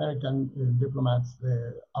 American diplomats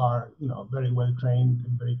are, very well trained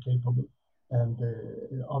and very capable, and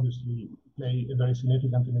obviously play a very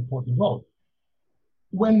significant and important role.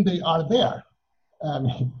 When they are there,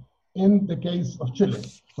 in the case of Chile,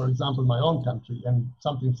 for example, my own country, and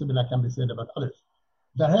something similar can be said about others,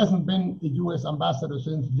 there hasn't been a U.S. ambassador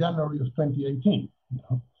since January of 2018.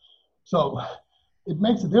 So it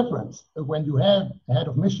makes a difference when you have a head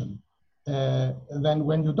of mission than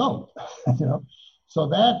when you don't. So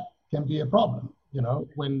that can be a problem.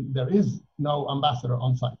 When there is no ambassador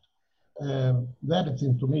on site. That, it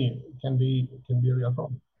seems to me, can be a real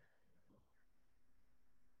problem.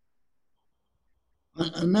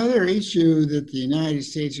 Another issue that the United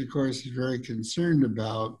States, of course, is very concerned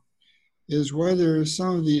about is whether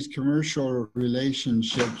some of these commercial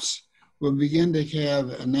relationships will begin to have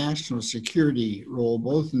a national security role,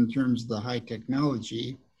 both in terms of the high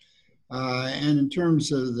technology and in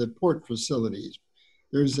terms of the port facilities.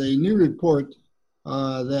 There's a new report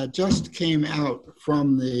that just came out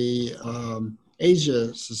from the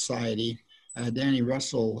Asia Society, Danny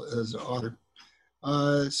Russell is the author,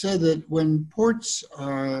 said that when ports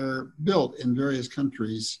are built in various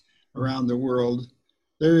countries around the world,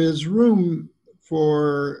 there is room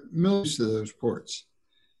for most of those ports.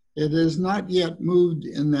 It has not yet moved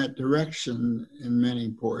in that direction in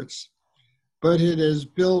many ports, but it has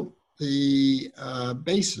built the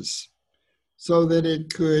basis so that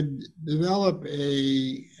it could develop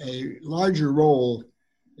a larger role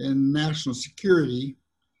in national security.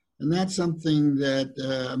 And that's something that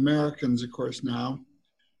Americans, of course, now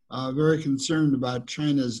very concerned about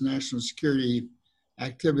China's national security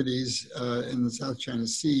activities in the South China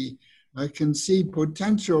Sea, can see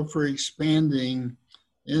potential for expanding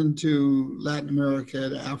into Latin America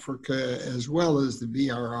and Africa as well as the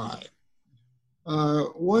BRI.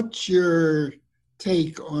 What's your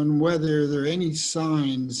take on whether there are any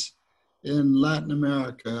signs in Latin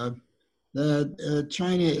America that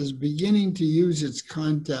China is beginning to use its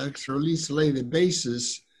contacts, or at least lay the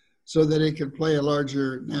basis, so that it can play a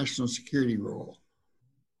larger national security role?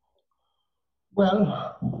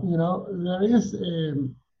 Well, there is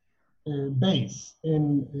a base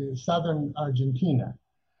in southern Argentina,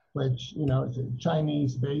 which, it's a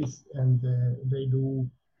Chinese base, and they do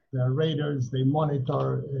their radars, they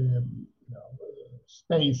monitor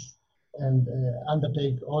space, and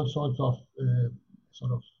undertake all sorts of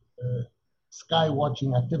sky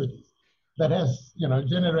watching activities. That has,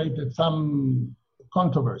 generated some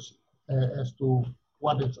controversy as to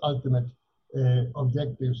what its ultimate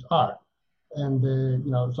objectives are. And,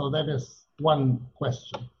 so that is one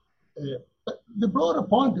question. But the broader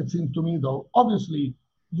point, it seems to me, though, obviously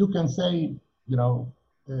you can say,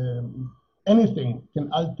 anything can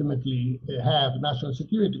ultimately have national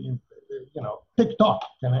security. TikTok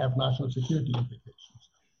can have national security implications.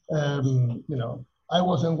 I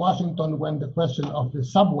was in Washington when the question of the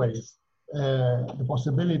subways, the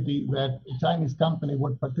possibility that a Chinese company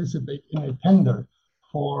would participate in a tender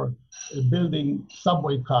for building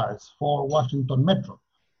subway cars for Washington Metro,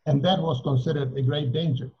 and that was considered a great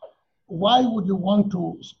danger. Why would you want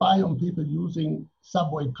to spy on people using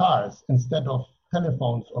subway cars instead of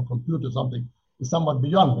telephones or computers? Something is somewhat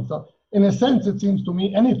beyond me. So in a sense, it seems to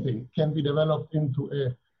me anything can be developed into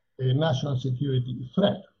a national security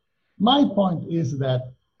threat. My point is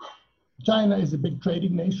that China is a big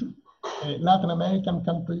trading nation. Latin American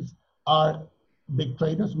countries are big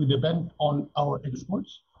traders. We depend on our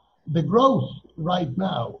exports. The growth right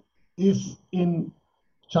now is in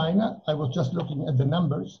China. I was just looking at the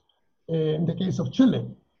numbers. In the case of Chile,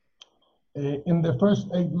 in the first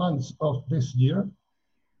 8 months of this year,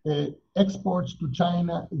 exports to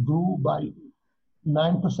China grew by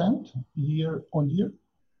 9% year on year.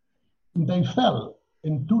 They fell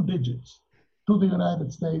in 2 digits to the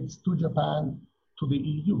United States, to Japan, to the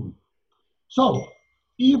EU. So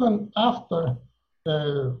even after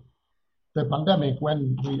the pandemic,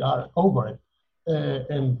 when we are over it,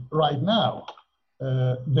 and right now,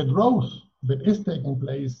 the growth that is taking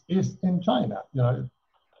place is in China.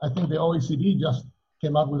 I think the OECD just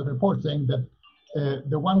came out with a report saying that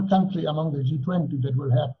the one country among the G20 that will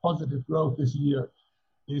have positive growth this year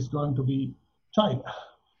is going to be China.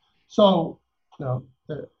 So,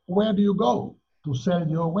 where do you go to sell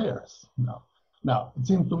your wares now? Now, it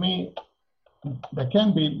seems to me there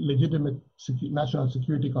can be legitimate national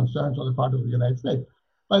security concerns on the part of the United States,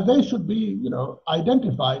 but they should be,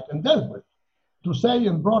 identified and dealt with. To say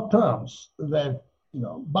in broad terms that,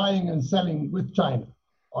 buying and selling with China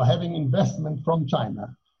or having investment from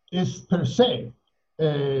China is per se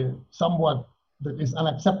somewhat that is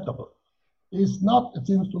unacceptable is not, it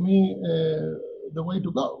seems to me, the way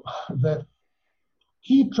to go. The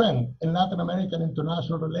key trend in Latin American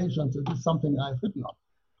international relations, it is something I've written on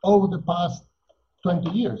over the past 20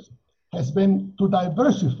 years, has been to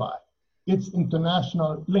diversify its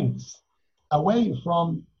international links away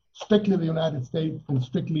from strictly the United States and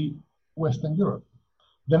strictly Western Europe.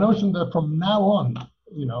 The notion that from now on,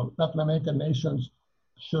 Latin American nations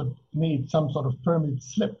should need some sort of permit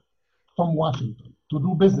slip from Washington to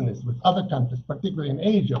do business with other countries, particularly in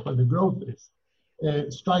Asia, where the growth is,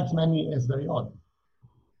 strikes many as very odd.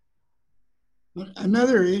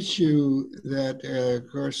 Another issue that, of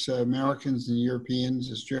course, Americans and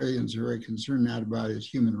Europeans, Australians are very concerned now about is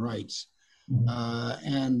human rights.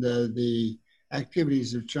 And the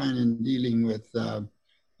activities of China in dealing with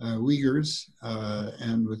Uyghurs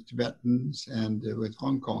and with Tibetans and with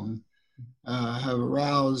Hong Kong have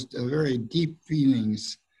aroused very deep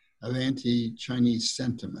feelings of anti-Chinese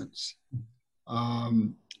sentiments.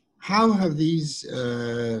 How have these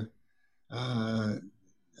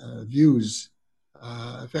views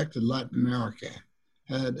affected Latin America?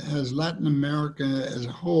 Has Latin America as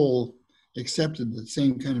a whole accepted the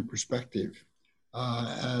same kind of perspective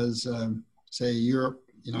as, say, Europe,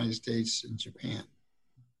 United States, and Japan?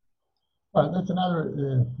 Well, that's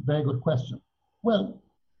another very good question. Well,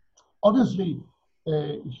 obviously,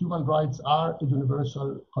 human rights are a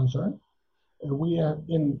universal concern. We have,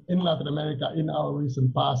 in Latin America, in our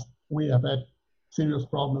recent past, we have had serious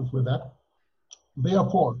problems with that.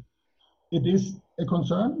 Therefore, it is a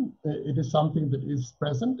concern. It is something that is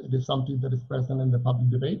present. It is something that is present in the public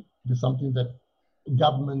debate. It is something that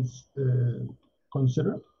governments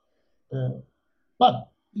consider. But,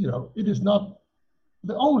 it is not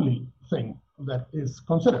the only thing that is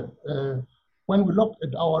considered. When we look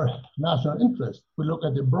at our national interest, we look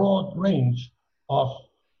at the broad range of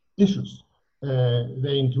issues.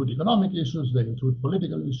 They include economic issues, they include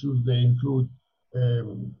political issues, they include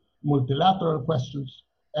multilateral questions,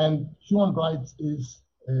 and human rights is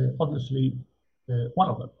obviously one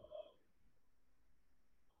of them.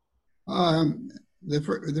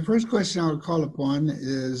 The first question I would call upon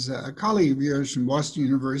is a colleague of yours from Boston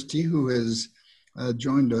University who has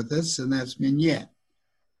joined with us, and that's Minyet.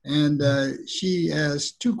 And she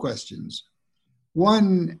has two questions.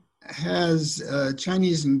 One, has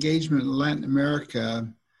Chinese engagement in Latin America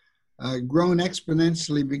grown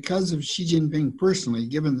exponentially because of Xi Jinping personally,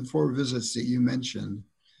 given the 4 visits that you mentioned?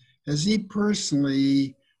 Has he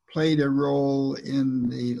personally played a role in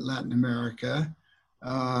the Latin America?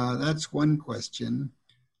 That's one question.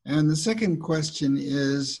 And the second question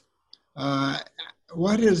is,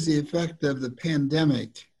 what is the effect of the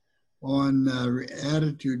pandemic on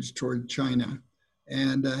attitudes toward China?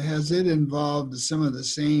 And has it involved some of the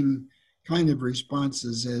same kind of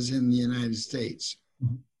responses as in the United States?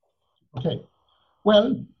 Okay.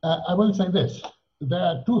 Well, I will say this. There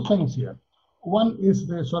are 2 things here. One is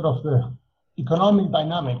the sort of the economic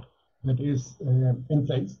dynamic that is in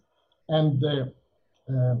place, and the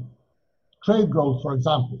trade growth, for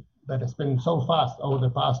example, that has been so fast over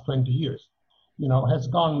the past 20 years, has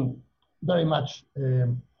gone very much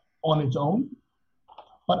on its own.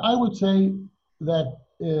 But I would say that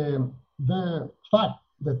the fact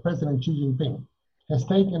that President Xi Jinping has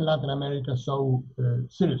taken Latin America so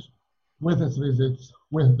seriously with his visits,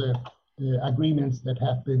 with the agreements that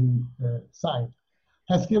have been signed,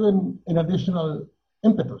 has given an additional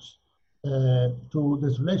impetus to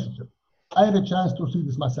this relationship. I had a chance to see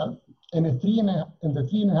this myself. In the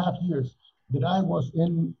 3.5 years that I was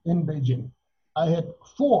in Beijing, I had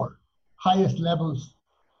 4 highest level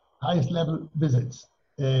visits.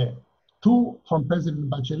 2 from President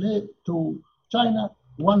Bachelet to China,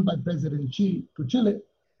 1 by President Xi to Chile,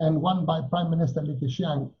 and 1 by Prime Minister Li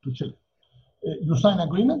Keqiang to Chile. You sign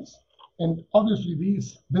agreements, and obviously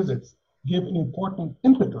these visits give an important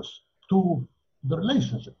impetus to the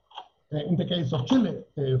relationship. In the case of Chile,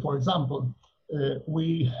 for example,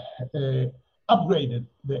 we upgraded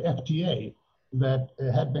the FTA that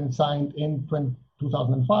had been signed in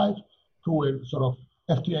 2005 to a sort of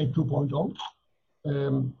FTA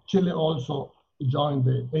 2.0. Chile also joined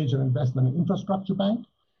the Asian Investment and Infrastructure Bank.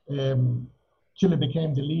 Chile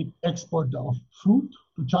became the lead exporter of fruit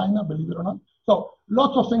to China, believe it or not. So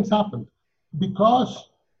lots of things happened because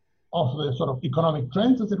of the sort of economic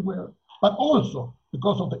trends, as it were, but also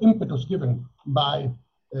because of the impetus given by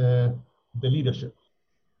the leadership.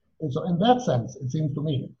 And so in that sense, it seems to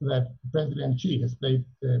me that President Xi has played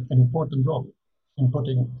an important role in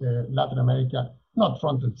putting Latin America not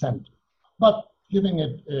front and center, but giving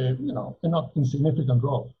it a not insignificant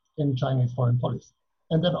role in Chinese foreign policy.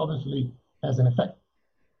 And that obviously has an effect.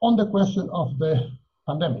 On the question of the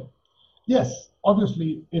pandemic, yes,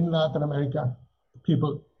 obviously in Latin America,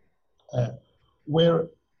 people were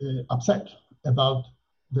upset about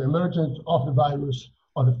the emergence of the virus,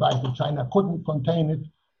 or the fact that China couldn't contain it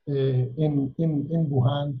in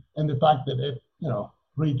Wuhan, and the fact that it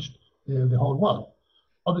reached the whole world.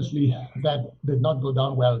 Obviously, that did not go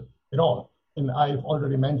down well at all. And I've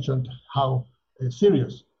already mentioned how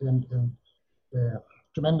serious and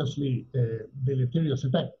tremendously deleterious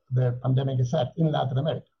effect the pandemic has had in Latin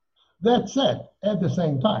America. That said, at the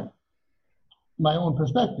same time, my own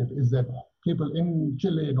perspective is that people in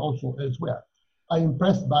Chile and also elsewhere are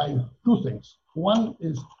impressed by 2 things. One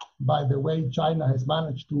is by the way China has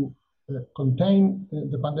managed to contain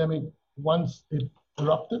the pandemic once it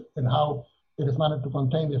erupted, and how it has managed to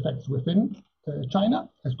contain the effects within China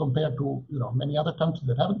as compared to many other countries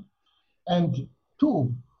that haven't. And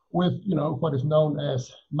 2, with what is known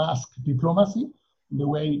as mask diplomacy, the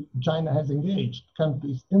way China has engaged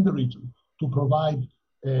countries in the region to provide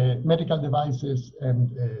medical devices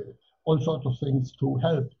and all sorts of things to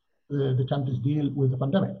help the countries deal with the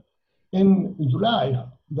pandemic. In July,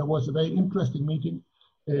 there was a very interesting meeting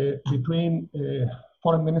between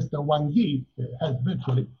Foreign Minister Wang Yi, held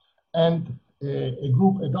virtually, and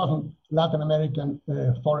a dozen Latin American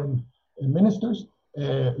foreign ministers,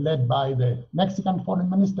 led by the Mexican foreign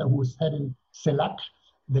minister, who is heading CELAC,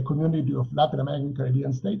 the Community of Latin American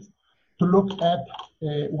Caribbean States, to look at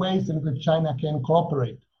ways in which China can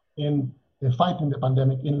cooperate in fighting the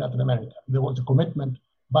pandemic in Latin America. There was a commitment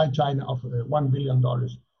by China of $1 billion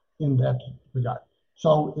in that regard.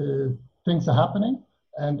 So things are happening,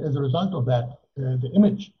 and as a result of that, the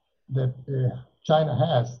image that China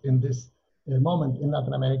has in this moment in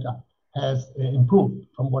Latin America has improved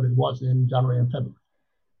from what it was in January and February.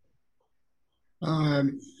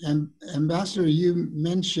 And Ambassador, you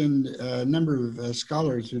mentioned a number of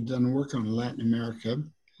scholars who've done work on Latin America,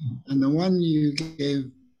 and the one you gave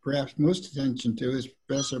perhaps most attention to is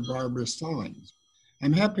Professor Barbara Stallings.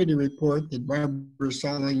 I'm happy to report that Barbara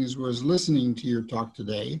Stallings was listening to your talk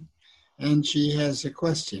today, and she has a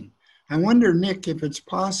question. I wonder, Nick, if it's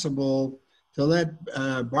possible to let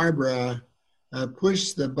Barbara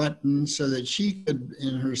push the button so that she could,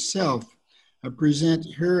 in herself,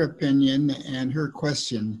 present her opinion and her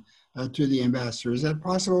question to the ambassador. Is that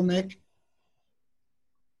possible, Nick?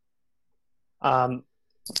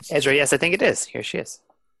 Ezra, yes, I think it is. Here she is.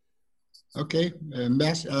 Okay,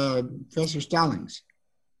 Professor Stallings.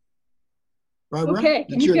 Barbara, okay,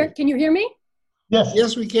 can you hear me? Yes.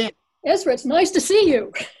 Yes, we can. Ezra, it's nice to see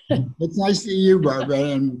you. It's nice to see you, Barbara,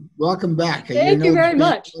 and welcome back. Thank you very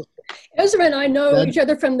much. Ezra and I know each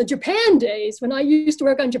other from the Japan days when I used to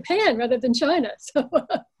work on Japan rather than China. So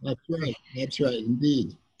That's right,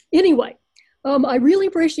 indeed. Anyway, I really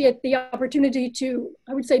appreciate the opportunity to,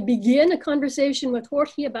 I would say, begin a conversation with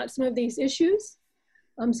Jorge about some of these issues.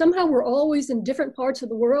 Somehow we're always in different parts of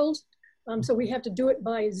the world, so we have to do it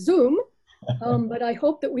by Zoom, but I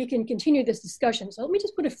hope that we can continue this discussion. So let me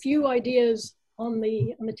just put a few ideas on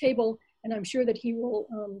the table, and I'm sure that he will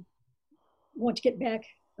want to get back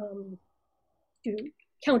to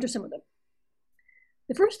counter some of them.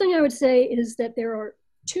 The first thing I would say is that there are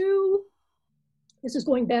two, this is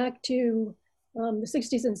going back to the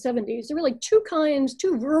 60s and 70s, there are really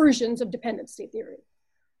two versions of dependency theory.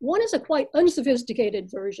 One is a quite unsophisticated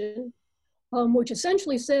version, which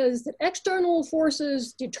essentially says that external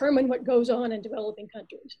forces determine what goes on in developing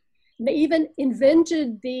countries. And they even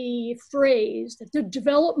invented the phrase that the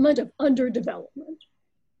development of underdevelopment.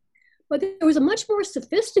 But there was a much more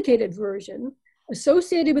sophisticated version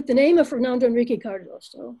associated with the name of Fernando Henrique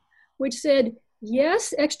Cardoso, which said,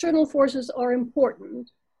 yes, external forces are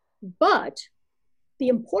important, but the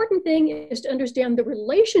important thing is to understand the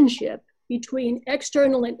relationship between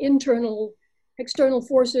external and internal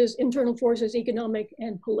forces, internal forces, economic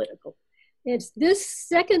and political. And it's this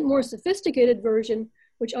second, more sophisticated version,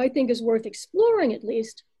 which I think is worth exploring at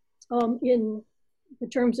least in the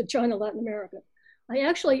terms of China, Latin America. I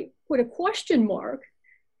actually put a question mark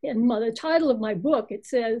in the title of my book. It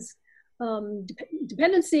says,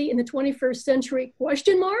 Dependency in the 21st Century,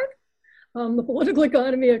 question mark, the political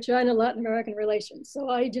economy of China, Latin American relations. So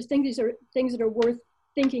I just think these are things that are worth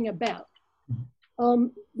thinking about.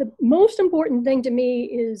 The most important thing to me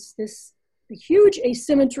is the huge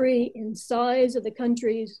asymmetry in size of the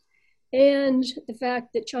countries and the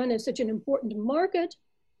fact that China is such an important market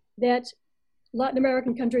that Latin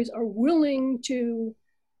American countries are willing to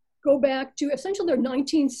go back to essentially their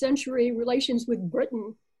 19th century relations with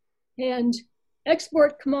Britain and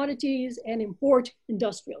export commodities and import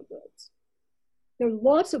industrial goods. There are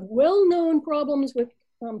lots of well-known problems with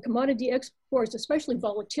commodity exports, especially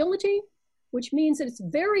volatility, which means that it's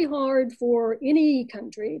very hard for any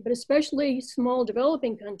country, but especially small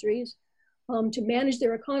developing countries, to manage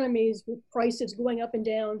their economies with prices going up and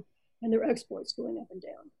down and their exports going up and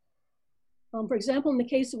down. For example, in the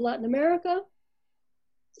case of Latin America,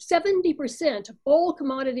 70% of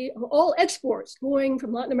all exports going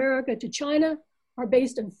from Latin America to China are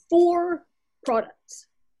based on 4 products: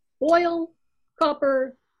 oil,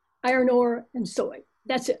 copper, iron ore, and soy.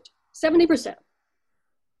 That's it, 70%.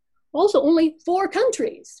 Also, only 4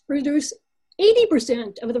 countries produce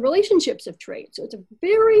 80% of the relationships of trade. So it's a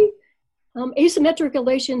very asymmetric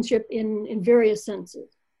relationship in various senses.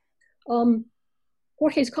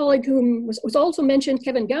 Jorge's colleague, whom was also mentioned,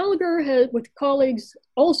 Kevin Gallagher, with colleagues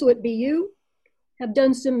also at BU, have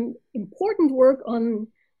done some important work on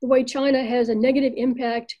the way China has a negative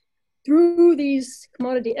impact through these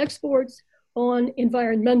commodity exports on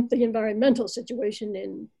the environmental situation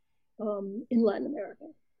in Latin America.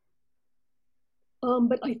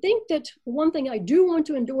 But I think that one thing I do want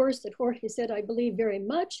to endorse that Jorge said I believe very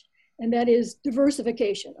much, and that is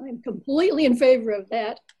diversification. I'm completely in favor of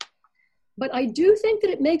that. But I do think that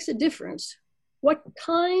it makes a difference what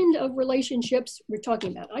kind of relationships we're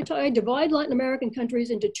talking about. I divide Latin American countries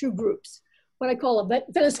into 2 groups. What I call a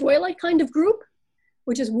Venezuela kind of group,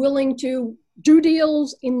 which is willing to do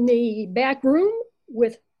deals in the back room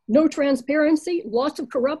with no transparency, lots of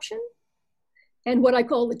corruption, and what I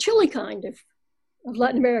call the Chile kind of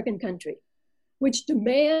Latin American country, which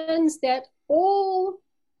demands that all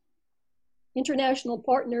international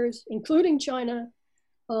partners, including China,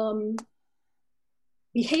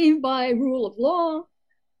 behave by rule of law,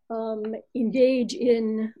 engage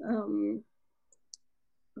in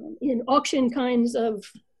in auction kinds of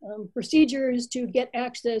procedures to get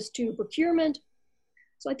access to procurement.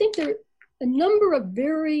 So I think there are a number of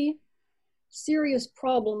very serious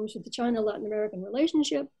problems with the China-Latin American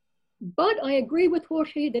relationship. But I agree with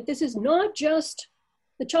Jorge that this is not just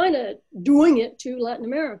the China doing it to Latin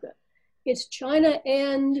America. It's China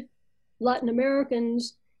and Latin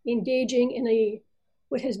Americans engaging in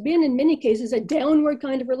what has been in many cases a downward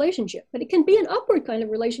kind of relationship, but it can be an upward kind of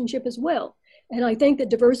relationship as well. And I think that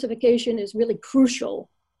diversification is really crucial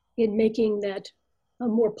in making that a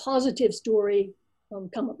more positive story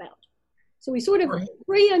come about. So we sort of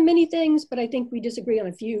agree on many things, but I think we disagree on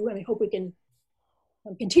a few, and I hope we can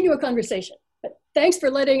continue a conversation. But thanks for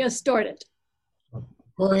letting us start it.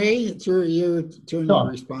 Jorge, it's your turn to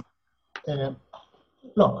respond.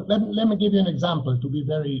 Look, let me give you an example to be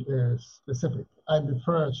very specific. I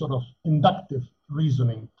prefer sort of inductive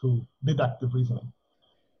reasoning to deductive reasoning.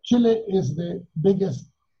 Chile is the biggest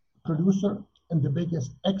producer and the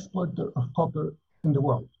biggest exporter of copper in the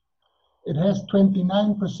world. It has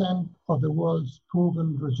 29% of the world's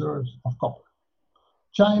proven reserves of copper.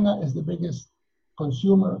 China is the biggest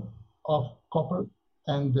consumer of copper,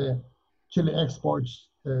 and Chile exports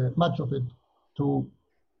much of it to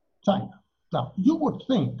China. Now, you would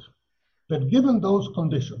think that given those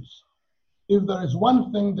conditions, if there is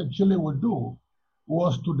one thing that Chile would do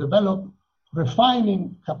was to develop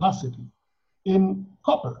refining capacity in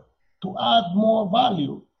copper to add more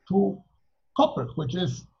value to copper, which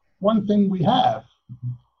is one thing we have.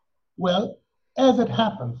 Well, as it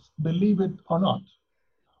happens, believe it or not,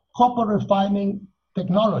 copper refining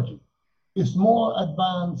technology is more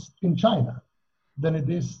advanced in China than it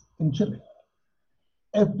is in Chile.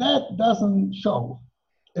 If that doesn't show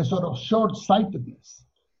a sort of short-sightedness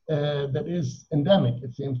that is endemic,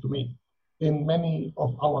 it seems to me, in many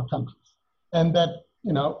of our countries, and that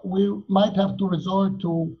we might have to resort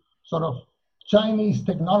to sort of Chinese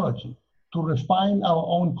technology to refine our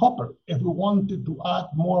own copper if we wanted to add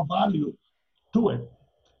more value to it,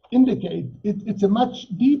 indicate it's a much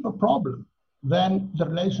deeper problem than the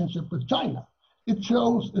relationship with China. It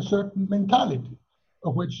shows a certain mentality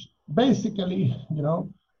of which basically,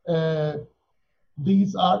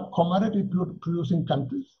 these are commodity producing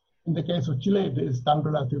countries. In the case of Chile, it is done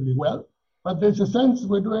relatively well, but there's a sense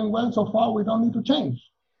we're doing well so far, we don't need to change.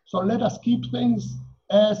 So let us keep things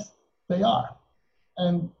as they are.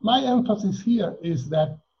 And my emphasis here is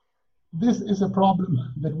that this is a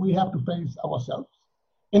problem that we have to face ourselves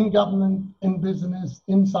in government, in business,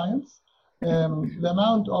 in science. The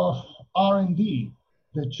amount of R&D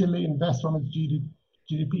that Chile invests from its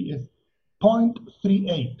GDP is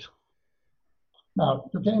 0.38. Now,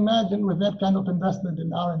 you can imagine with that kind of investment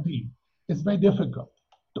in R&D, it's very difficult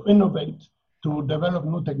to innovate, to develop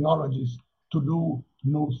new technologies, to do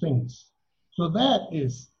new things. So that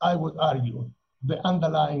is, I would argue, the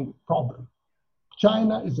underlying problem.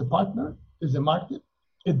 China is a partner, is a market.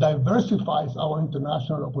 It diversifies our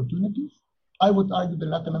international opportunities. I would argue that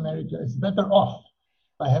Latin America is better off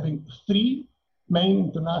by having 3 main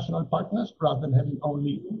international partners rather than having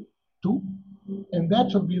only 2. And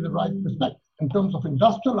that should be the right perspective. In terms of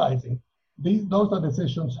industrializing, those are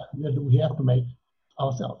decisions that we have to make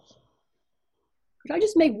ourselves. Could I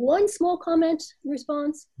just make one small comment in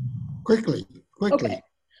response? Quickly. Okay.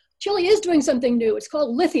 Chile is doing something new. It's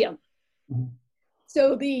called lithium. Mm-hmm.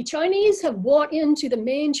 So the Chinese have bought into the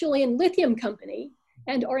main Chilean lithium company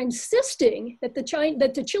and are insisting that the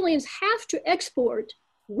Chileans have to export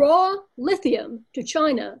raw lithium to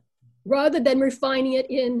China rather than refining it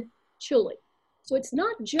in Chile. So it's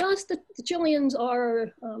not just that the Chileans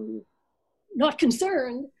are not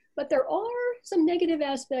concerned, but there are some negative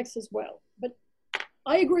aspects as well. But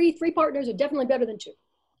I agree, 3 partners are definitely better than 2.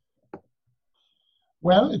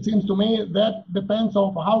 Well, it seems to me that depends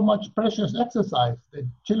on how much pressure is exercised. The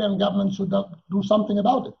Chilean government should do something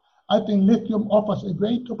about it. I think lithium offers a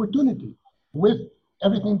great opportunity with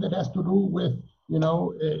everything that has to do with,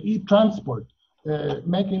 e-transport,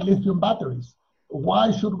 making lithium batteries.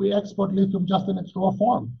 Why should we export lithium just in its raw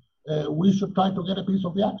form? We should try to get a piece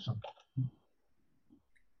of the action.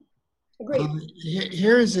 Agreed.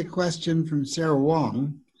 Here is a question from Sarah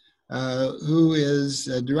Wong, who is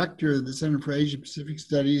director of the Center for Asia Pacific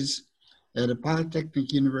Studies at a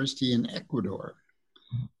Polytechnic University in Ecuador.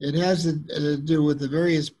 It has to do with the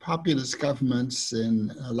various populist governments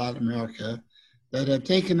in Latin America that have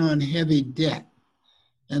taken on heavy debt.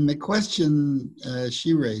 And the question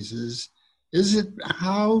she raises is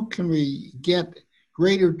how can we get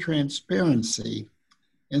greater transparency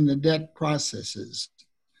in the debt processes?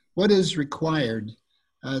 What is required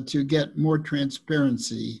to get more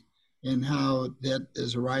transparency in how debt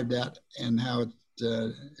is arrived at and how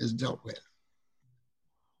is dealt with?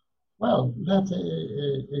 Well, that's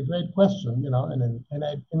a great question, and in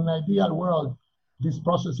an ideal world, these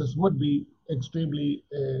processes would be extremely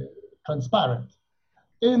transparent.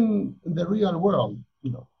 In the real world,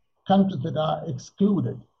 countries that are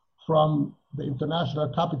excluded from the international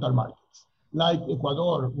capital markets, like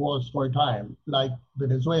Ecuador was for a time, like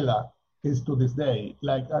Venezuela is to this day,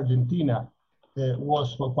 like Argentina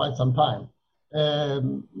was for quite some time.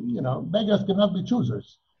 Beggars cannot be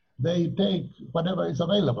choosers. They take whatever is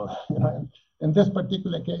available. In this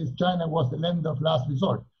particular case, China was the land of last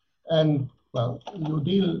resort. And well, you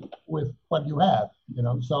deal with what you have,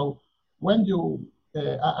 So when you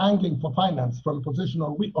are angling for finance from a position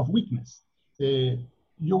of weakness,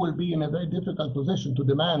 you will be in a very difficult position to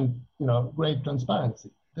demand, great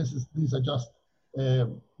transparency. This is just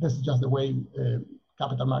the way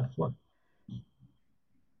capital markets work.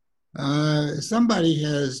 Somebody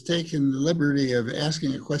has taken the liberty of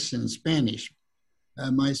asking a question in Spanish.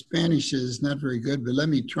 My Spanish is not very good, but let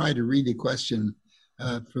me try to read the question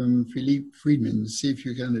from Philippe Friedman, see if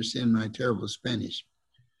you can understand my terrible Spanish.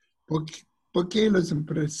 ¿Por qué los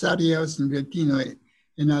empresarios argentinos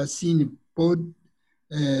en el cine pueden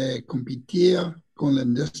competir con la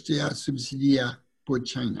industria subsidiada por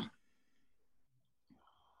China?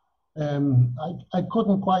 I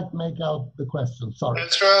couldn't quite make out the question, sorry.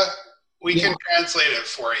 Ezra, we can translate it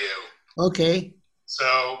for you. Okay.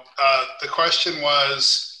 So the question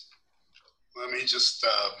was, let me just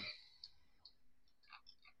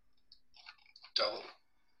double.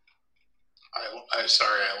 I'm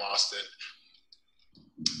sorry, I lost it.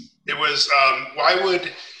 It was, why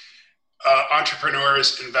would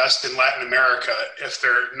entrepreneurs invest in Latin America if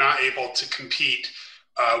they're not able to compete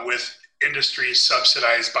with industries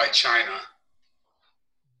subsidized by China?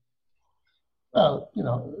 Well,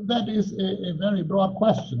 that is a very broad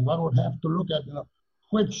question. One would have to look at,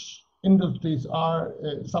 which industries are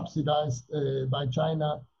subsidized by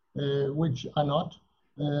China, which are not.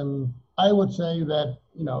 I would say that,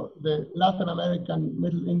 the Latin American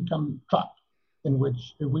middle income trap in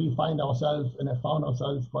which we find ourselves and have found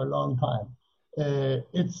ourselves for a long time,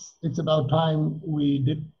 it's about time we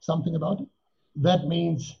did something about it. That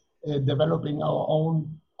means developing our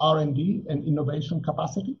own R&D and innovation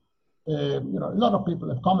capacity. A lot of people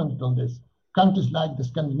have commented on this. Countries like the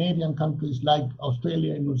Scandinavian countries, like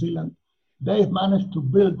Australia and New Zealand, they've managed to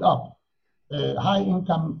build up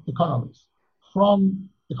high-income economies from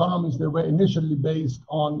economies that were initially based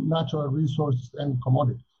on natural resources and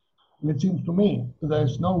commodities. And it seems to me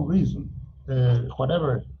there's no reason,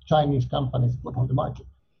 whatever Chinese companies put on the market,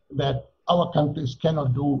 that our countries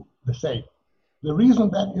cannot do the same. The reason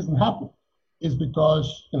that isn't happening is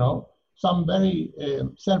because, some very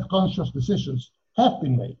self-conscious decisions have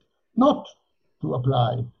been made not to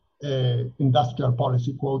apply industrial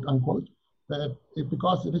policy, quote unquote,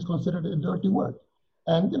 because it is considered a dirty word.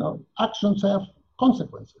 And, actions have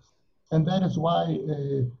consequences. And that is why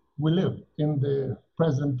we live in the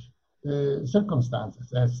present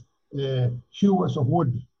circumstances as hewers of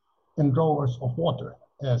wood and drawers of water,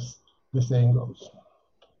 as the saying goes.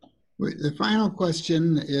 The final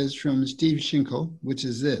question is from Steve Schinkel, which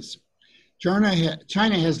is this. China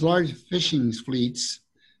has large fishing fleets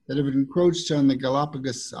that have encroached on the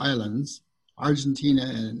Galapagos Islands, Argentina,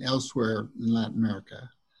 and elsewhere in Latin America.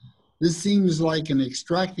 This seems like an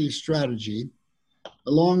extractive strategy,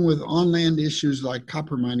 along with on-land issues like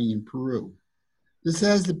copper mining in Peru. This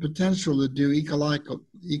has the potential to do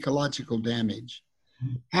ecological damage.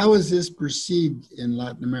 How is this perceived in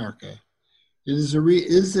Latin America? Is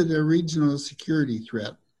it a regional security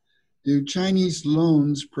threat? Do Chinese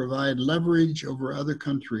loans provide leverage over other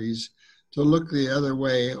countries to look the other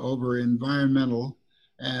way over environmental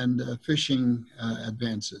and fishing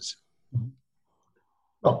advances?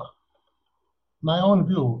 Look, my own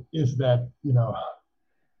view is that,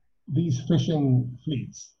 these fishing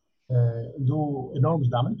fleets do enormous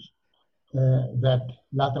damage, that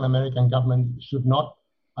Latin American government should not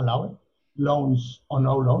allow it, loans or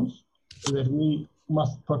no loans, that we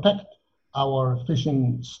must protect our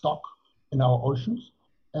fishing stock in our oceans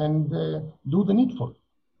and do the needful.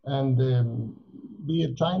 And be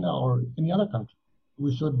it China or any other country,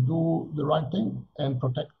 we should do the right thing and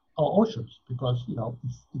protect our oceans because,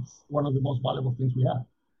 it's one of the most valuable things we have.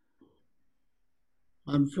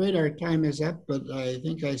 I'm afraid our time is up, but I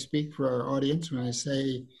think I speak for our audience when I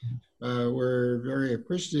say we're very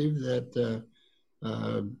appreciative that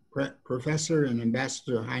Professor and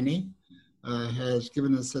Ambassador Heine has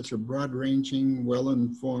given us such a broad-ranging,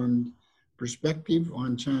 well-informed perspective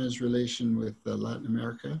on China's relation with Latin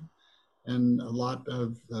America and a lot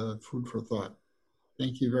of food for thought.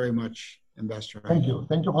 Thank you very much. Ambassador. Thank you.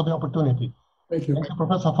 Thank you for the opportunity. Thank you. Thank you,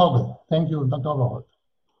 Professor Fogel. Thank you, Dr. Overholt.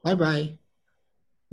 Bye-bye.